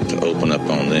crew to open up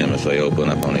on them if they open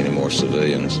up on any more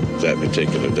civilians, that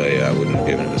particular day I wouldn't have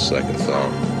given it a second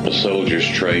thought. A soldier's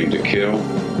trained to kill,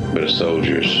 but a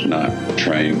soldier's not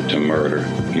trained to murder.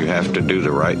 You have to do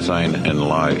the right thing in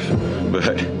life,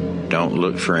 but don't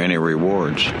look for any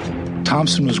rewards.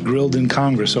 Thompson was grilled in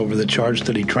Congress over the charge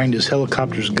that he trained his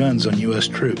helicopter's guns on U.S.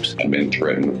 troops. I'd been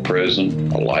threatened with prison.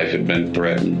 My life had been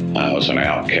threatened. I was an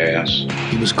outcast.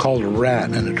 He was called a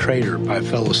rat and a traitor by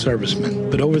fellow servicemen.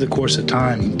 But over the course of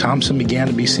time, Thompson began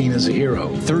to be seen as a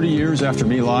hero. 30 years after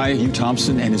My Lai, Hugh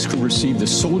Thompson and his crew received the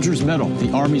Soldier's Medal,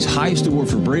 the Army's highest award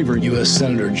for bravery. U.S.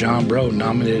 Senator John Breaux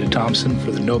nominated Thompson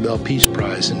for the Nobel Peace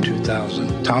Prize in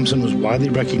 2000. Thompson was widely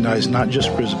recognized not just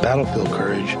for his battlefield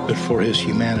courage, but for his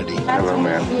humanity. Hello,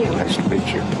 ma'am. Nice to meet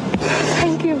you.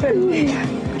 Thank you very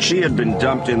much. She had been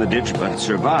dumped in the ditch but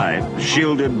survived,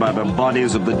 shielded by the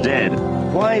bodies of the dead.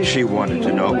 Why, she wanted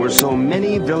to know, were so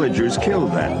many villagers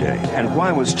killed that day? And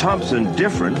why was Thompson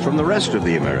different from the rest of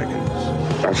the Americans?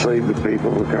 I saved the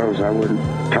people because I wouldn't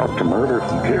talk to murder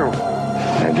and kill.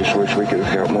 I just wish we could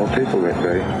have helped more people that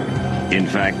day. In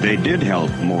fact, they did help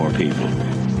more people.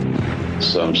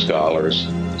 Some scholars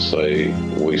say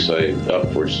we saved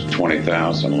upwards of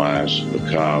 20,000 lives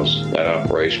because that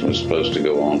operation was supposed to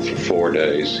go on for 4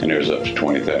 days, and there's up to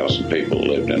 20,000 people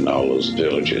lived in all those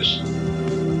villages.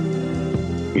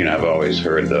 You know, I've always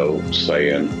heard the old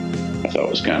saying, I thought it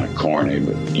was kind of corny,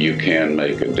 but you can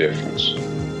make a difference.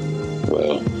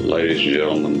 Well, ladies and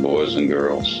gentlemen, boys and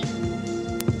girls,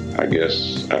 I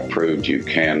guess I proved you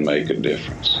can make a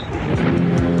difference.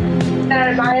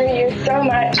 I admire you so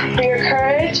much for your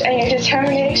courage and your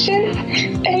determination,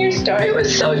 and your story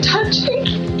was so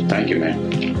touching. Thank you,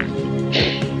 ma'am.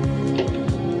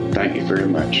 Thank you very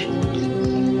much.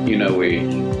 You know, we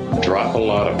drop a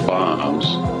lot of bombs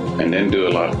and then do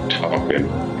a lot of talking,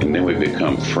 and then we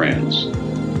become friends.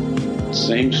 It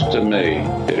seems to me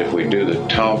that if we do the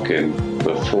talking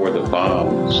before the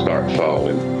bombs start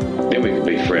falling, then we can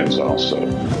be friends also.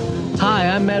 Hi,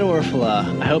 I'm Matt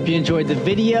Orfala. I hope you enjoyed the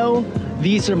video.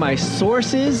 These are my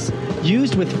sources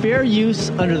used with fair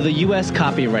use under the U.S.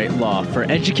 copyright law for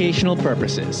educational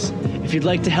purposes. If you'd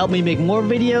like to help me make more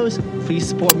videos, please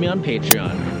support me on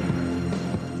Patreon.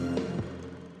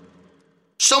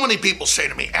 So many people say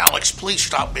to me, Alex, please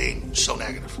stop being so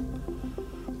negative.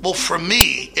 Well, for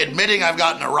me, admitting I've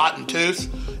gotten a rotten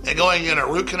tooth and going in a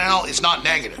root canal is not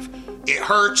negative. It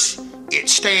hurts, it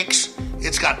stinks,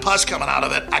 it's got pus coming out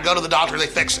of it. I go to the doctor, they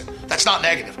fix it. That's not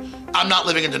negative. I'm not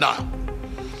living in denial.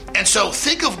 And so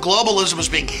think of globalism as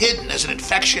being hidden as an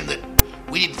infection that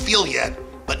we didn't feel yet,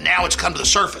 but now it's come to the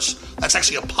surface. That's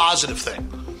actually a positive thing.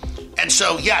 And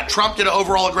so, yeah, Trump did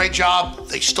overall a great job.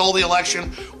 They stole the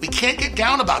election. We can't get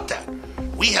down about that.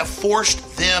 We have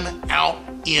forced them out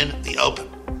in the open.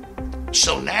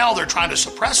 So now they're trying to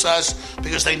suppress us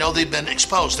because they know they've been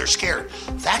exposed. They're scared.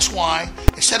 That's why,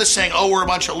 instead of saying, oh, we're a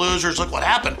bunch of losers, look what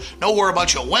happened. No, we're a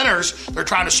bunch of winners. They're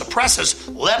trying to suppress us.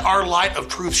 Let our light of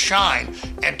truth shine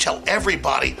and tell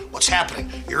everybody what's happening.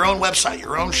 Your own website,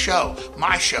 your own show,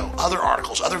 my show, other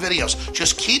articles, other videos.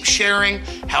 Just keep sharing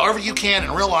however you can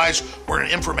and realize we're in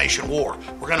an information war.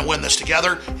 We're going to win this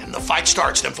together, and the fight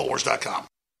starts at Infowars.com.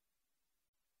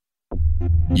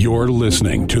 You're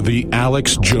listening to The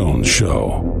Alex Jones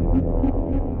Show.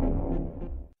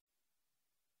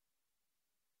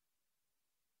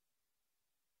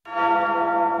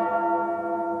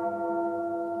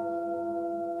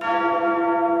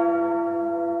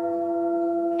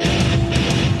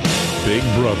 Big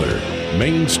Brother,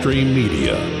 mainstream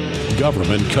media,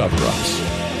 government cover-ups.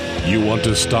 You want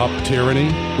to stop tyranny?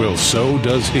 Well, so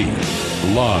does he.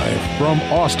 Live from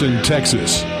Austin,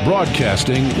 Texas,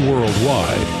 broadcasting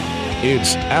worldwide,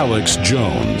 it's Alex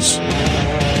Jones.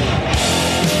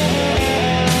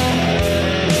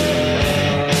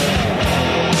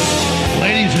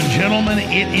 Ladies and gentlemen,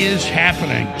 it is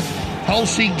happening.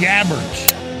 Tulsi Gabbard,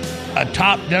 a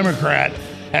top Democrat,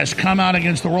 has come out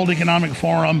against the World Economic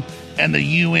Forum and the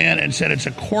UN and said it's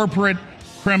a corporate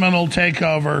criminal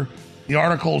takeover. The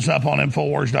article's up on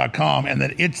Infowars.com, and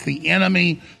that it's the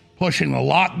enemy pushing the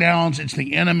lockdowns, it's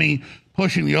the enemy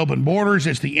pushing the open borders,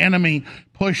 it's the enemy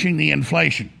pushing the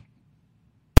inflation.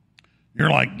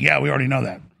 You're like, yeah, we already know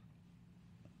that.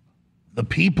 The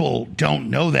people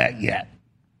don't know that yet.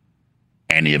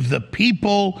 And if the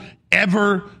people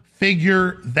ever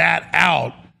figure that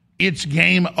out, it's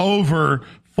game over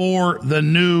for the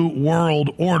New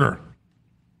World Order.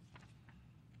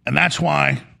 And that's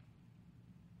why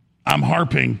I'm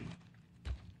harping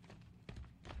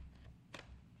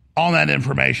on that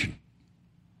information.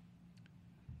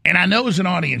 And I know as an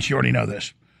audience, you already know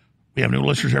this. We have new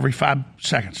listeners every 5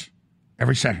 seconds.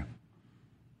 Every second.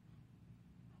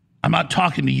 I'm not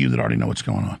talking to you that already know what's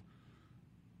going on.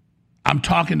 I'm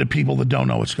talking to people that don't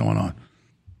know what's going on.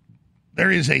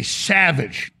 There is a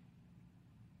savage,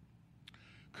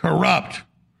 corrupt,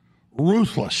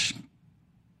 ruthless,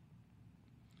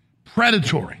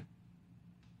 predatory,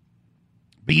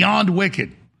 beyond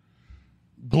wicked,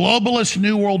 globalist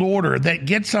New World Order that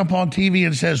gets up on TV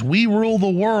and says, we rule the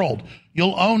world.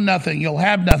 You'll own nothing. You'll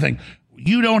have nothing.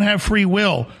 You don't have free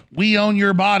will. We own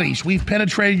your bodies. We've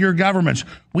penetrated your governments.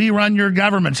 We run your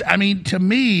governments. I mean, to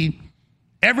me,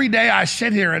 every day I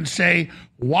sit here and say,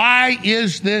 why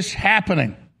is this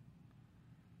happening?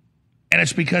 And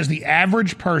it's because the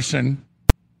average person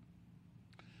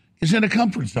is in a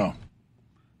comfort zone.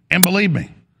 And believe me,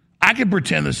 I could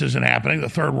pretend this isn't happening. The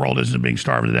third world isn't being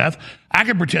starved to death. I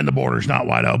could pretend the border's not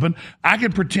wide open. I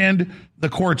could pretend the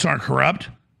courts aren't corrupt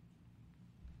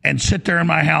and sit there in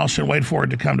my house and wait for it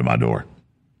to come to my door.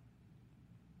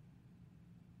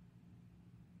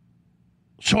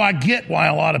 So I get why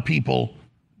a lot of people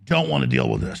don't want to deal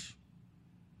with this.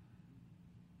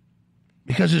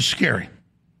 Because it's scary.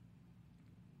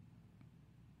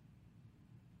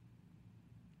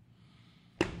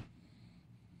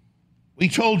 We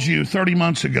told you 30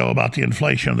 months ago about the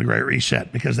inflation of the Great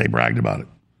Reset because they bragged about it.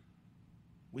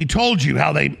 We told you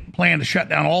how they plan to shut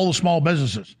down all the small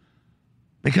businesses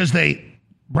because they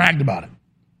bragged about it.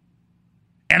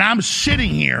 And I'm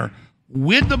sitting here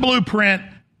with the blueprint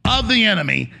of the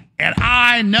enemy, and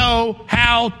I know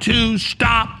how to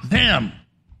stop them.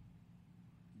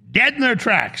 Dead in their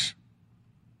tracks.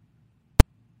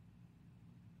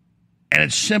 And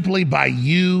it's simply by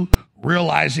you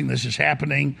realizing this is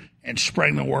happening and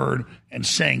spreading the word and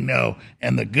saying no.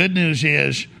 And the good news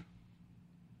is,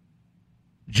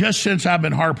 just since I've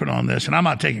been harping on this, and I'm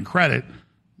not taking credit,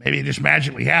 maybe it just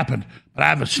magically happened, but I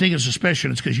have a sneaking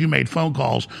suspicion it's because you made phone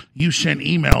calls, you sent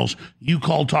emails, you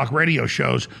called talk radio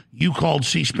shows, you called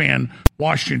C-SPAN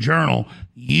Washington Journal,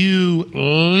 you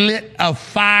lit a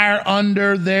fire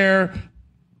under their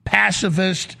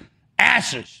pacifist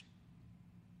asses.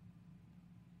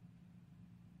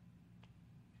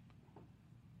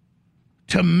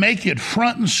 To make it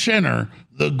front and center,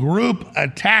 the group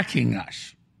attacking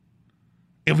us.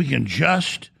 If we can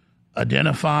just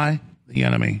identify the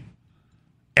enemy,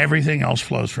 everything else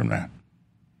flows from that.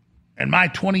 And my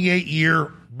 28-year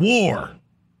war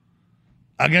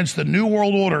against the New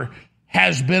World Order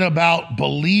has been about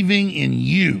believing in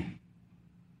you.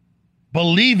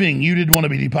 Believing you didn't want to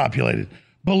be depopulated.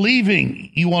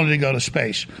 Believing you wanted to go to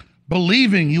space.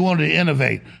 Believing you wanted to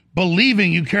innovate.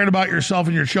 Believing you cared about yourself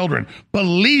and your children.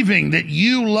 Believing that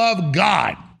you love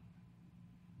God.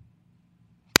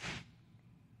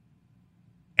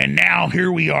 And now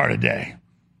here we are today.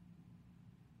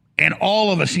 And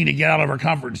all of us need to get out of our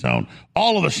comfort zone.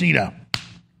 All of us need to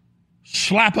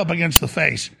slap up against the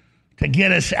face to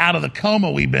get us out of the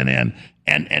coma we've been in.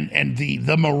 And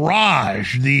the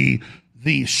mirage, the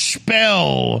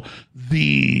spell,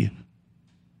 the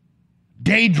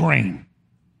daydream,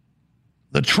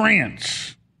 the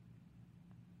trance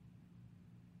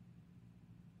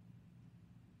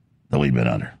that we've been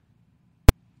under.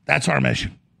 That's our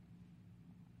mission.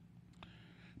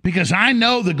 Because I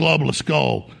know the globalist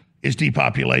goal is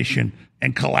depopulation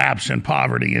and collapse and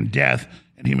poverty and death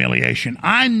and humiliation.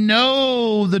 I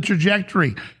know the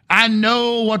trajectory. I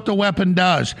know what the weapon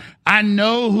does. I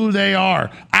know who they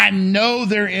are. I know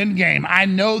their end game. I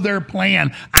know their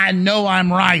plan. I know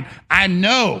I'm right. I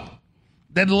know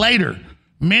that later,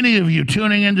 many of you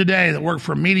tuning in today that work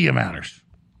for Media Matters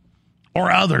or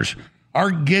others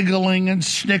are giggling and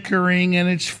snickering, and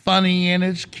it's funny and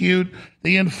it's cute.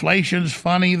 The inflation's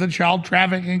funny. The child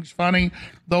trafficking's funny.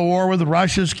 The war with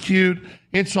Russia's cute.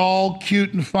 It's all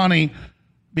cute and funny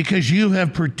because you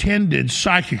have pretended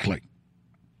psychically.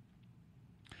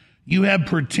 You have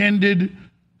pretended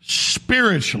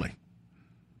spiritually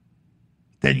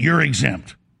that you're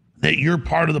exempt, that you're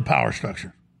part of the power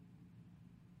structure.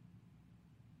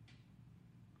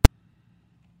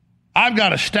 I've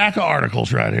got a stack of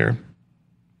articles right here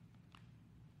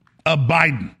of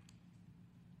Biden,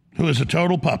 who is a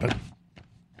total puppet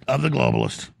of the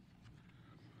globalists,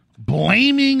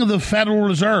 blaming the Federal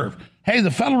Reserve. Hey,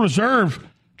 the Federal Reserve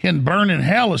can burn in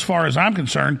hell as far as I'm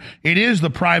concerned. It is the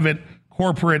private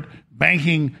corporate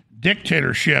banking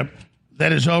dictatorship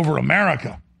that is over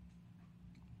America.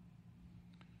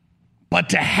 But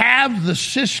to have the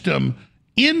system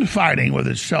infighting with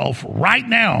itself right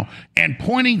now and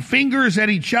pointing fingers at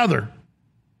each other,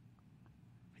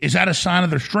 is that a sign of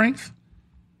their strength?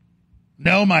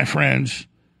 No, my friends,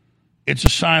 it's a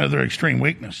sign of their extreme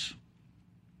weakness.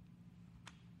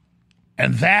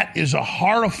 And that is a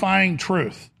horrifying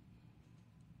truth.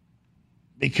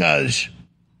 Because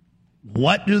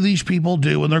what do these people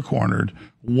do when they're cornered?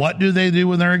 What do they do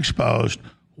when they're exposed?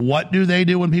 What do they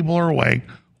do when people are awake?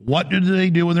 What do they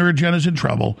do when their agenda's in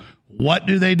trouble? What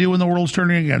do they do when the world's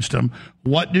turning against them?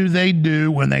 What do they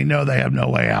do when they know they have no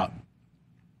way out?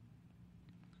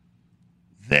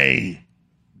 They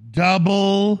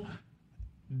double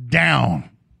down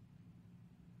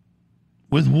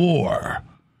with war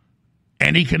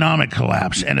and economic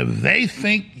collapse. And if they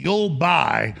think you'll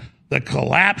buy the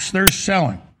collapse they're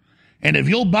selling, and if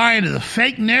you'll buy into the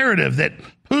fake narrative that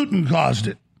Putin caused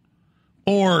it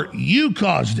or you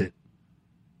caused it,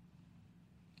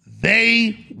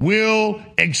 they will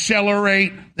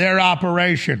accelerate their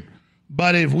operation.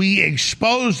 But if we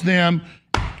expose them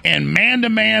and man to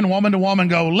man, woman to woman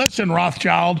go, listen,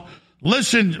 Rothschild,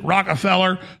 listen,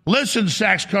 Rockefeller, listen,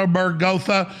 Saxe-Coburg,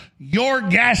 Gotha, your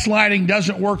gaslighting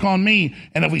doesn't work on me.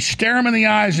 And if we stare them in the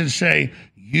eyes and say,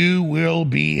 you will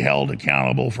be held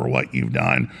accountable for what you've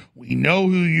done. We know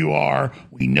who you are.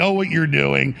 We know what you're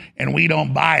doing, and we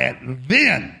don't buy it.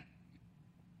 Then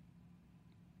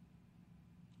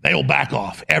they will back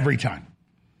off every time.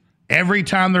 Every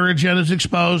time their agenda is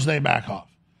exposed, they back off.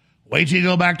 Wait till you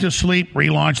go back to sleep,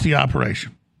 relaunch the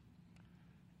operation.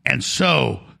 And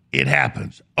so it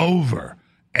happens over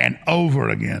and over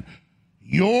again.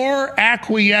 Your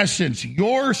acquiescence,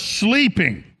 your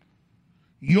sleeping,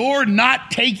 you're not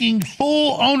taking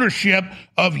full ownership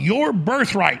of your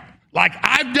birthright like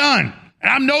I've done,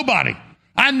 and I'm nobody.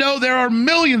 I know there are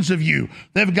millions of you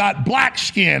that have got black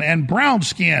skin and brown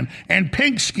skin and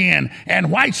pink skin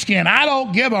and white skin. I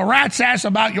don't give a rat's ass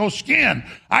about your skin.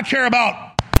 I care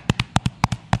about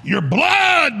your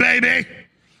blood, baby,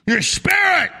 your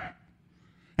spirit.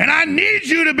 And I need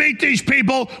you to beat these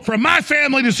people for my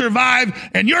family to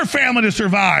survive and your family to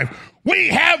survive. We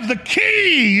have the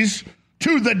keys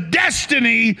to the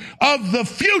destiny of the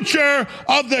future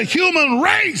of the human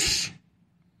race.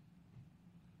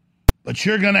 But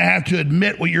you're going to have to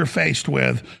admit what you're faced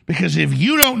with, because if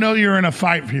you don't know you're in a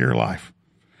fight for your life,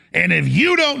 and if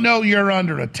you don't know you're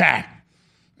under attack,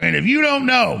 and if you don't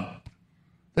know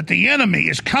that the enemy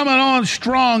is coming on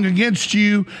strong against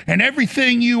you and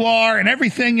everything you are and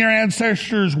everything your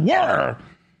ancestors were,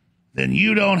 then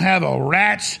you don't have a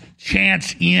rat's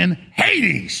chance in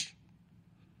Hades.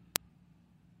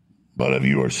 But if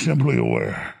you are simply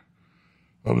aware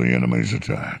of the enemy's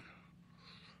attack,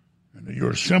 and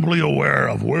you're simply aware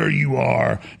of where you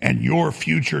are and your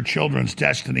future children's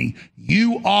destiny,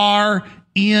 you are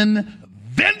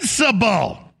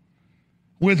invincible.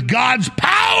 With God's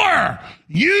power,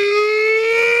 you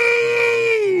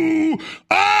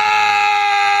are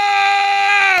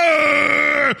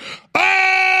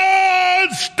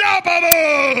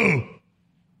unstoppable.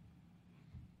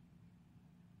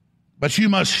 But you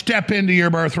must step into your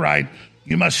birthright.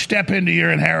 You must step into your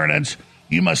inheritance.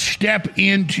 You must step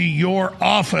into your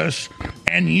office,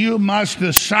 and you must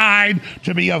decide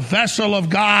to be a vessel of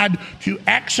God to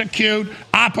execute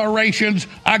operations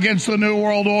against the New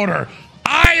World Order.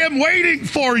 I am waiting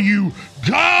for you.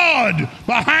 God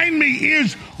behind me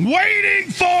is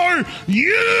waiting for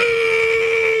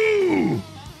you.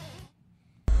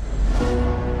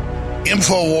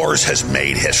 InfoWars has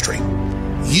made history.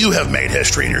 You have made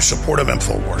history in your support of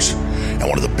InfoWars. And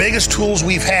one of the biggest tools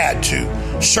we've had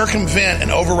to circumvent and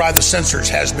override the censors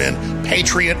has been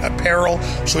Patriot Apparel,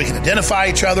 so we can identify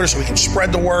each other, so we can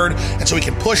spread the word, and so we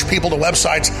can push people to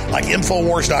websites like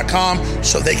Infowars.com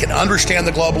so they can understand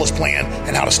the globalist plan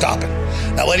and how to stop it.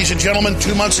 Now, ladies and gentlemen,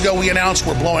 2 months ago we announced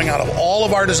we're blowing out of all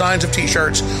of our designs of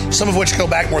T-shirts, some of which go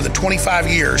back more than 25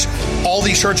 years. All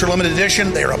these shirts are limited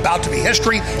edition. They are about to be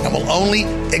history and will only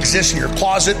exist in your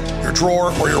closet, your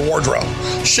drawer, or your wardrobe.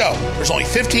 So, there's only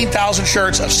 15,000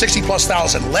 shirts of 60-plus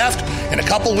thousand left. In a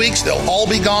couple weeks, they'll all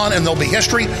be gone and they'll be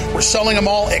history. We're selling them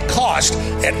all at cost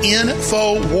at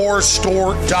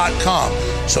InfoWarsStore.com.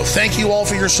 So thank you all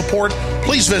for your support.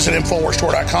 Please visit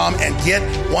InfoWarsStore.com and get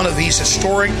one of these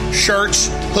historic shirts,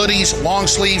 hoodies, long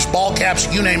sleeves, ball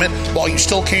caps, you name it, while you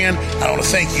still can. I want to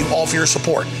thank you all for your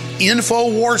support.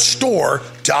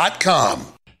 InfoWarsStore.com.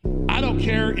 I don't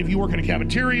care if you work in a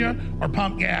cafeteria or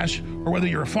pump gas, or whether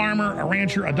you're a farmer, a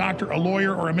rancher, a doctor, a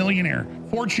lawyer, or a millionaire.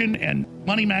 Fortune and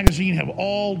Money Magazine have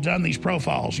all done these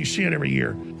profiles. You see it every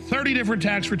year. 30 different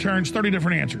tax returns, 30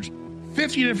 different answers.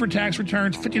 50 different tax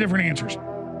returns, 50 different answers.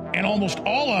 And almost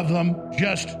all of them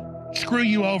just screw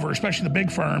you over, especially the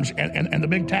big firms and the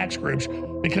big tax groups,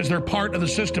 because they're part of the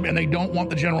system and they don't want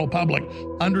the general public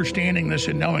understanding this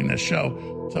and knowing this. So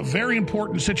it's a very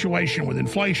important situation with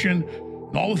inflation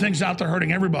and all the things out there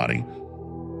hurting everybody,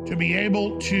 to be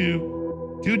able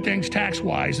to do things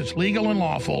tax-wise that's legal and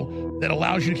lawful that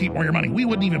allows you to keep more of your money. We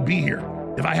wouldn't even be here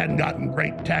if I hadn't gotten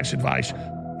great tax advice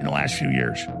in the last few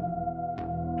years.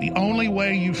 The only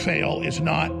way you fail is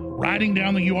not writing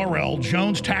down the URL,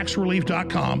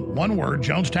 jonestaxrelief.com, one word,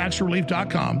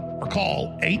 jonestaxrelief.com, or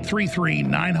call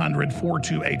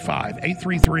 833-900-4285,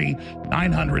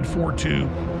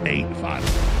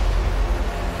 833-900-4285.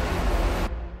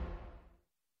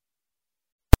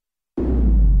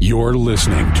 You're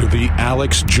listening to The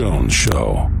Alex Jones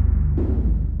Show.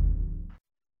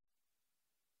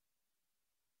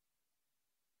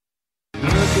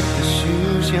 Look at the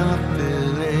shoes you're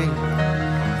filling.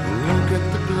 Look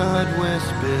at the blood we're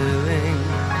spilling.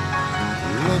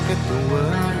 Look at the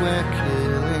world we're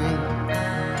killing.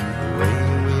 The way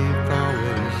we've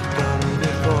always done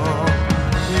before.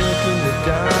 Look in the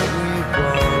dark we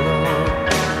follow.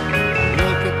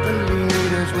 Look at the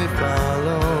leaders we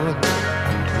follow.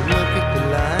 Look at the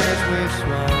lies we've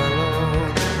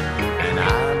swallowed, and I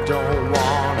don't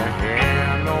want to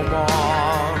hear no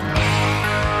more.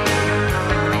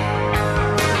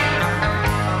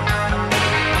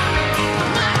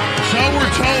 So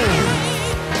we're told,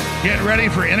 get ready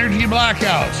for energy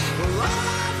blackouts.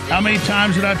 How many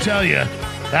times did I tell you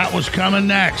that was coming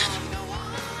next?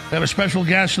 We have a special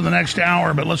guest in the next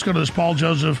hour, but let's go to this Paul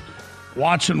Joseph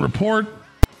Watson report,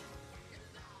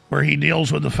 where he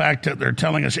deals with the fact that they're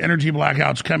telling us energy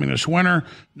blackouts coming this winter,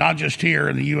 not just here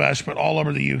in the U.S., but all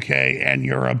over the UK and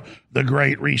Europe. The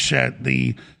Great Reset,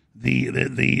 the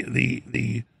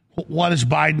what is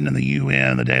Biden and the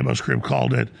UN, the Davos group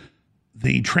called it,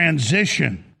 the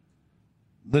transition,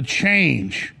 the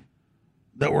change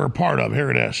that we're a part of.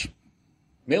 Here it is.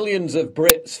 Millions of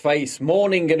Brits face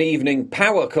morning and evening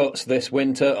power cuts this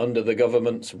winter under the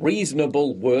government's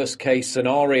reasonable worst-case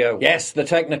scenario. Yes, the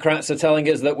technocrats are telling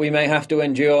us that we may have to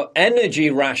endure energy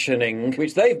rationing,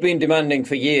 which they've been demanding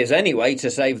for years anyway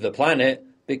to save the planet,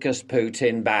 because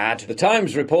Putin bad. The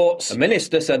Times reports a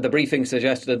minister said the briefing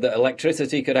suggested that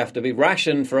electricity could have to be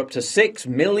rationed for up to 6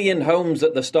 million homes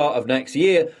at the start of next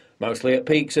year, mostly at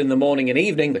peaks in the morning and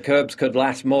evening. The curbs could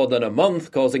last more than a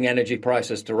month, causing energy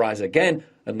prices to rise again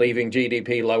and leaving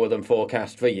GDP lower than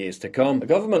forecast for years to come. A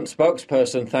government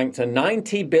spokesperson thanked a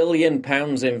 £90 billion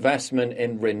investment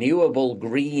in renewable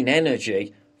green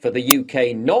energy for the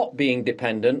UK not being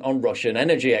dependent on Russian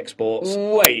energy exports.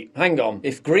 Wait, hang on.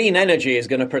 If green energy is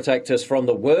going to protect us from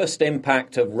the worst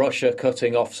impact of Russia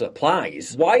cutting off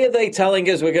supplies, why are they telling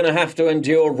us we're going to have to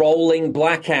endure rolling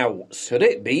blackouts? Could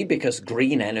it be because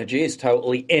green energy is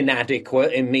totally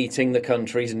inadequate in meeting the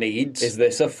country's needs? Is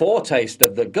this a foretaste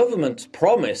of the government's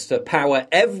promise to power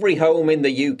every home in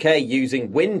the UK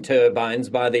using wind turbines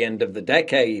by the end of the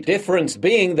decade? Difference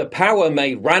being the power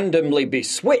may randomly be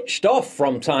switched off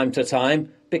from time to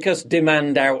time because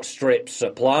demand outstrips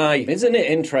supply. Isn't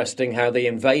it interesting how the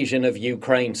invasion of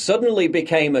Ukraine suddenly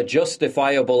became a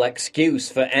justifiable excuse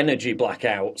for energy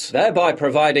blackouts, thereby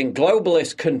providing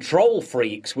globalist control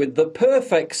freaks with the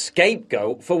perfect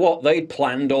scapegoat for what they'd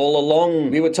planned all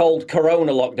along? We were told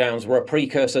corona lockdowns were a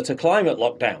precursor to climate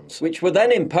lockdowns, which were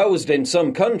then imposed in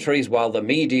some countries while the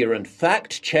media and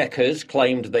fact-checkers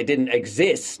claimed they didn't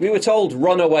exist. We were told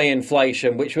runaway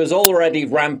inflation, which was already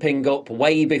ramping up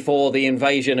way before the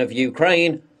invasion invasion of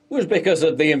Ukraine was because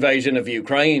of the invasion of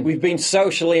Ukraine. We've been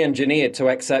socially engineered to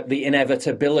accept the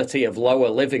inevitability of lower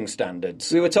living standards.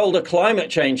 We were told a climate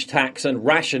change tax and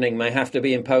rationing may have to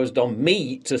be imposed on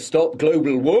meat to stop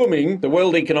global warming. The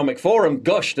World Economic Forum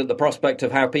gushed at the prospect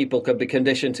of how people could be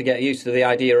conditioned to get used to the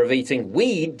idea of eating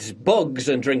weeds, bugs,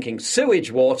 and drinking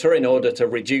sewage water in order to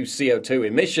reduce CO2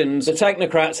 emissions. The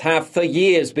technocrats have for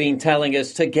years been telling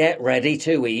us to get ready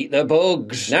to eat the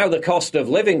bugs. Now the cost of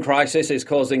living crisis is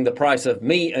causing the price of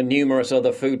meat and numerous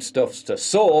other foodstuffs to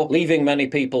soar, leaving many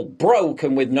people broke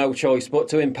and with no choice but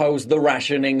to impose the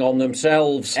rationing on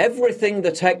themselves. Everything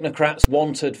the technocrats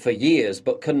wanted for years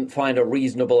but couldn't find a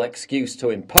reasonable excuse to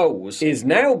impose is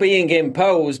now being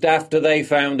imposed after they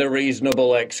found a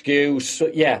reasonable excuse.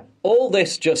 Yeah, all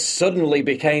this just suddenly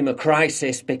became a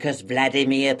crisis because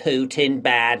Vladimir Putin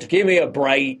bad. Give me a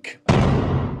break.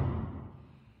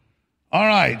 All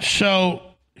right, so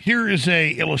here is a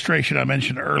illustration I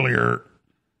mentioned earlier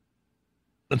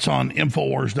that's on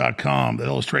Infowars.com that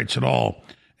illustrates it all.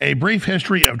 A brief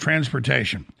history of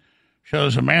transportation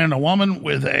shows a man and a woman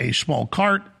with a small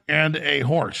cart and a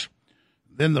horse.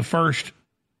 Then the first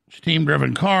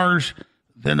steam-driven cars,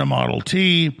 then the Model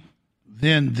T,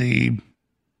 then the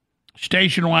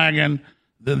station wagon,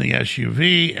 then the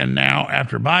SUV, and now,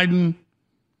 after Biden,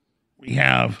 we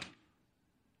have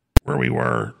where we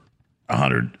were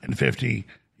 150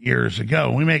 years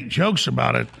ago. We make jokes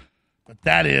about it, but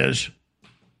that is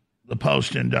the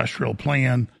post-industrial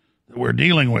plan that we're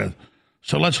dealing with.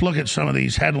 So let's look at some of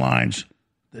these headlines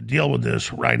that deal with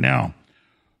this right now.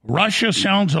 Russia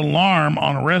sounds alarm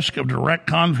on risk of direct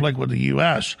conflict with the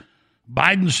U.S.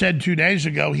 Biden said 2 days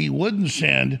ago he wouldn't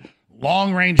send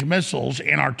long-range missiles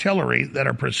and artillery that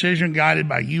are precision-guided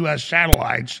by U.S.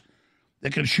 satellites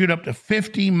that can shoot up to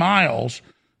 50 miles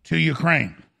to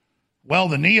Ukraine. Well,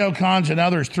 the neocons and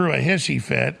others threw a hissy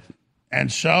fit, and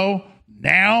so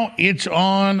now it's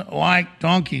on like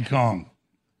Donkey Kong.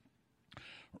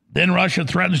 Then Russia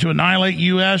threatens to annihilate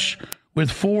U.S.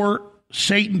 with 4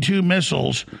 Satan II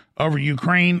missiles over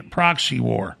Ukraine proxy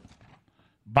war.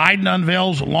 Biden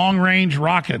unveils long-range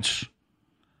rockets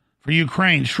for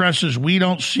Ukraine, stresses we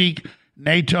don't seek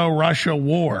NATO-Russia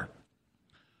war.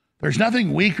 There's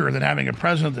nothing weaker than having a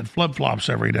president that flip-flops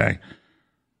every day.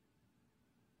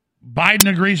 Biden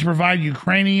agrees to provide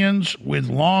Ukrainians with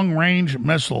long-range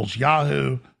missiles.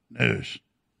 Yahoo News.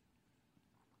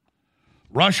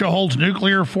 Russia holds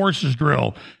nuclear forces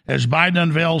drill as Biden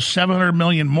unveils $700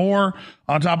 million more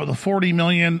on top of the $40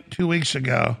 million 2 weeks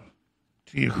ago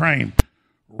to Ukraine.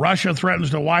 Russia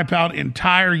threatens to wipe out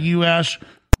entire U.S.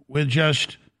 with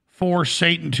just 4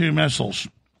 Satan II missiles.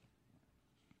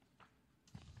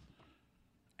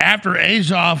 After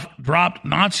Azov dropped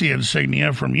Nazi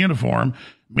insignia from uniform,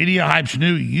 media hypes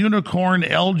new unicorn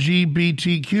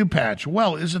LGBTQ patch.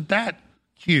 Well, isn't that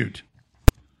cute?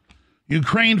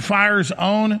 Ukraine fires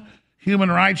own human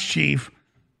rights chief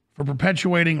for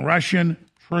perpetuating Russian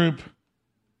troop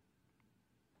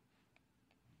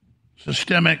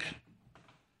systemic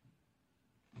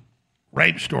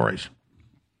rape stories.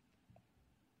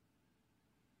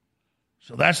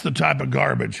 So that's the type of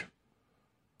garbage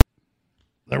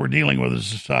that we're dealing with as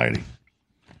a society.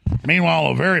 Meanwhile,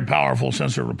 a very powerful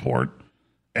censored report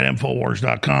at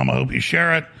Infowars.com. I hope you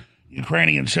share it.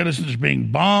 Ukrainian citizens being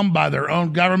bombed by their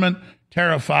own government,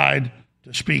 terrified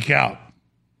to speak out.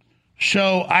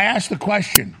 So I asked the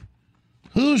question,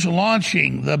 who's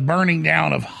launching the burning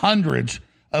down of hundreds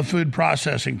of food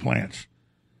processing plants?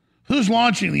 Who's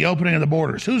launching the opening of the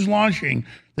borders? Who's launching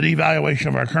the devaluation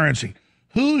of our currency?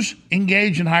 Who's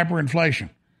engaged in hyperinflation?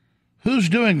 Who's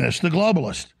doing this? The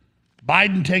globalists.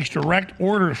 Biden takes direct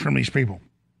orders from these people.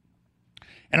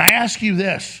 And I ask you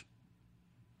this,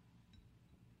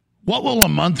 what will a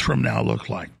month from now look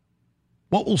like?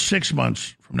 What will 6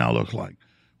 months from now look like?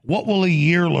 What will a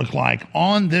year look like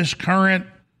on this current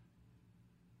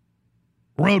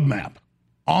roadmap,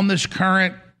 on this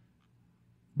current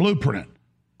blueprint,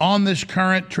 on this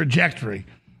current trajectory,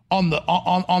 on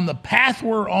the path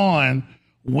we're on?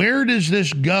 Where does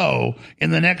this go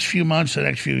in the next few months, the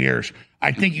next few years?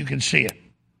 I think you can see it.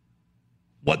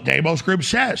 What Davos Group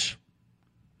says,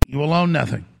 you will own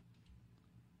nothing.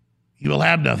 You will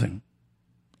have nothing.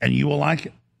 And you will like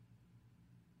it.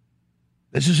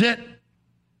 This is it.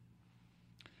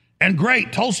 And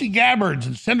great, Tulsi Gabbard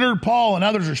and Senator Paul and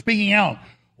others are speaking out.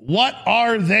 What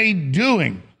are they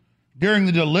doing during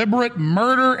the deliberate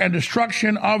murder and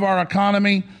destruction of our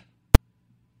economy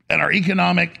and our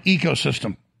economic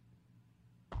ecosystem?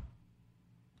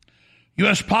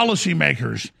 U.S.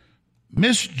 policymakers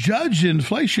misjudged the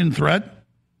inflation threat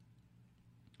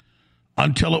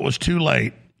until it was too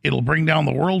late. It'll bring down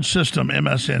the world system,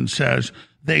 MSN says.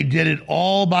 They did it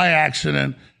all by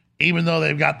accident, even though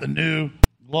they've got the new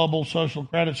global social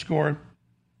credit score,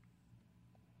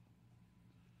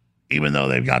 even though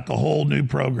they've got the whole new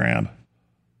program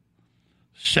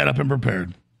set up and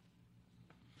prepared.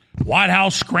 White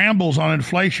House scrambles on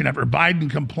inflation after Biden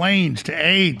complains to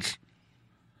aides.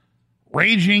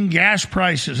 Raging gas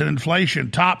prices and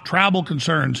inflation top travel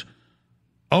concerns,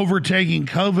 overtaking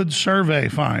COVID survey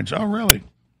finds. Oh, really?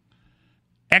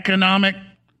 Economic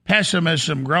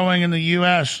pessimism growing in the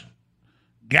U.S.,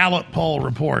 Gallup poll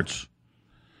reports.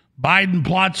 Biden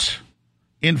plots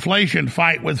inflation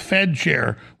fight with Fed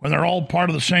chair when they're all part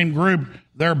of the same group.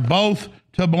 They're both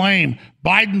to blame.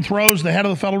 Biden throws the head of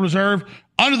the Federal Reserve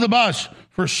under the bus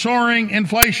for soaring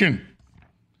inflation.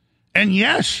 And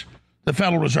yes, the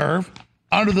Federal Reserve,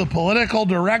 under the political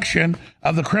direction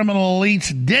of the criminal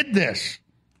elites, did this.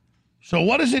 So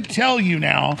what does it tell you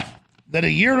now that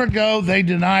a year ago they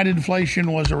denied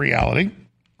inflation was a reality?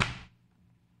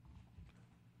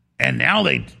 And now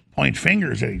they point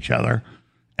fingers at each other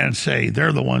and say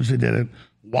they're the ones who did it,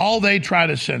 while they try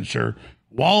to censor,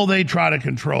 while they try to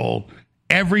control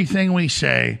everything we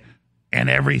say and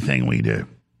everything we do.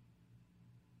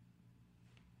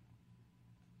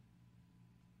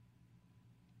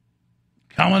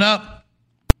 Coming up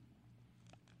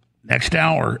next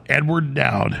hour, Edward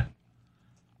Dowd,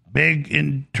 big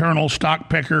internal stock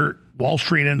picker, Wall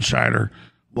Street insider,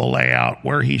 will lay out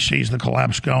where he sees the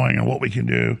collapse going and what we can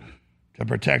do to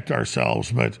protect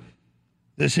ourselves. But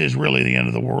this is really the end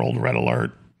of the world. Red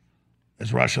alert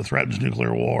as Russia threatens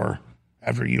nuclear war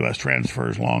after U.S.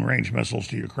 transfers long-range missiles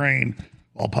to Ukraine,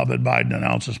 while Puppet Biden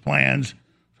announces plans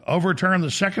to overturn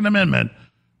the Second Amendment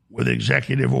with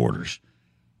executive orders.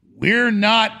 We're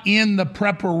not in the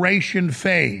preparation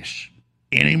phase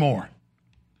anymore.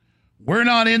 We're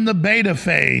not in the beta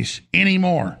phase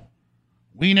anymore.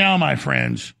 We now, my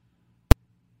friends,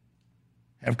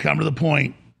 have come to the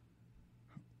point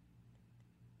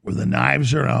where the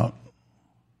knives are out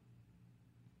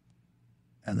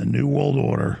and the New World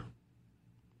Order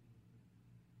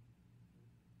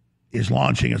is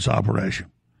launching its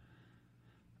operation.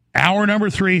 Hour number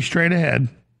 3 straight ahead.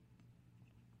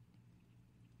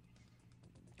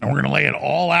 And we're going to lay it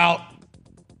all out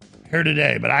here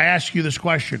today. But I ask you this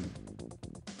question.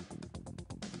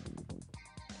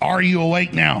 Are you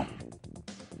awake now?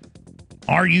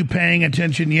 Are you paying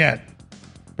attention yet?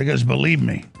 Because believe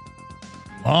me,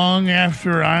 long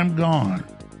after I'm gone,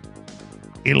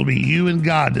 it'll be you and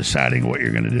God deciding what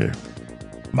you're going to do.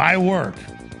 My work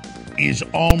is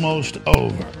almost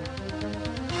over.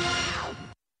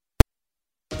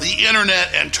 The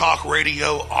internet and talk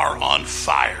radio are on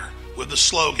fire with the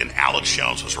slogan, Alex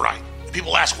Jones was right.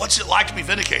 People ask, what's it like to be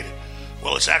vindicated?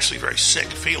 Well, it's actually a very sick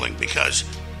feeling because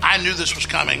I knew this was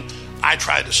coming. I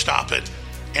tried to stop it.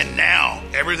 And now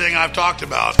everything I've talked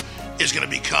about is going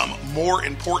to become more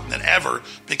important than ever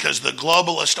because the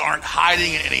globalists aren't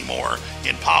hiding it anymore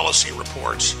in policy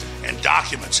reports and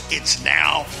documents. It's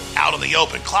now out in the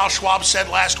open. Klaus Schwab said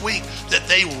last week that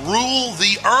they rule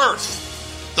the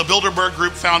earth. The Bilderberg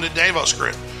Group founded Davos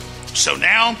Group. So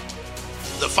now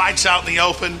the fight's out in the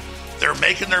open. They're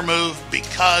making their move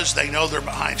because they know they're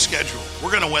behind schedule. We're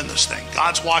going to win this thing.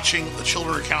 God's watching. The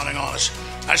children are counting on us.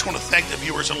 I just want to thank the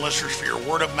viewers and listeners for your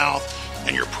word of mouth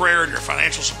and your prayer and your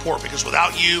financial support, because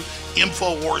without you,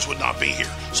 InfoWars would not be here.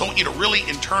 So I want you to really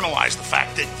internalize the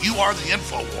fact that you are the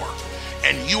InfoWar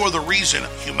and you are the reason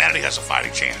humanity has a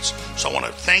fighting chance. So I want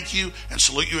to thank you and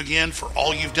salute you again for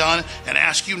all you've done and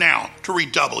ask you now to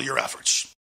redouble your efforts.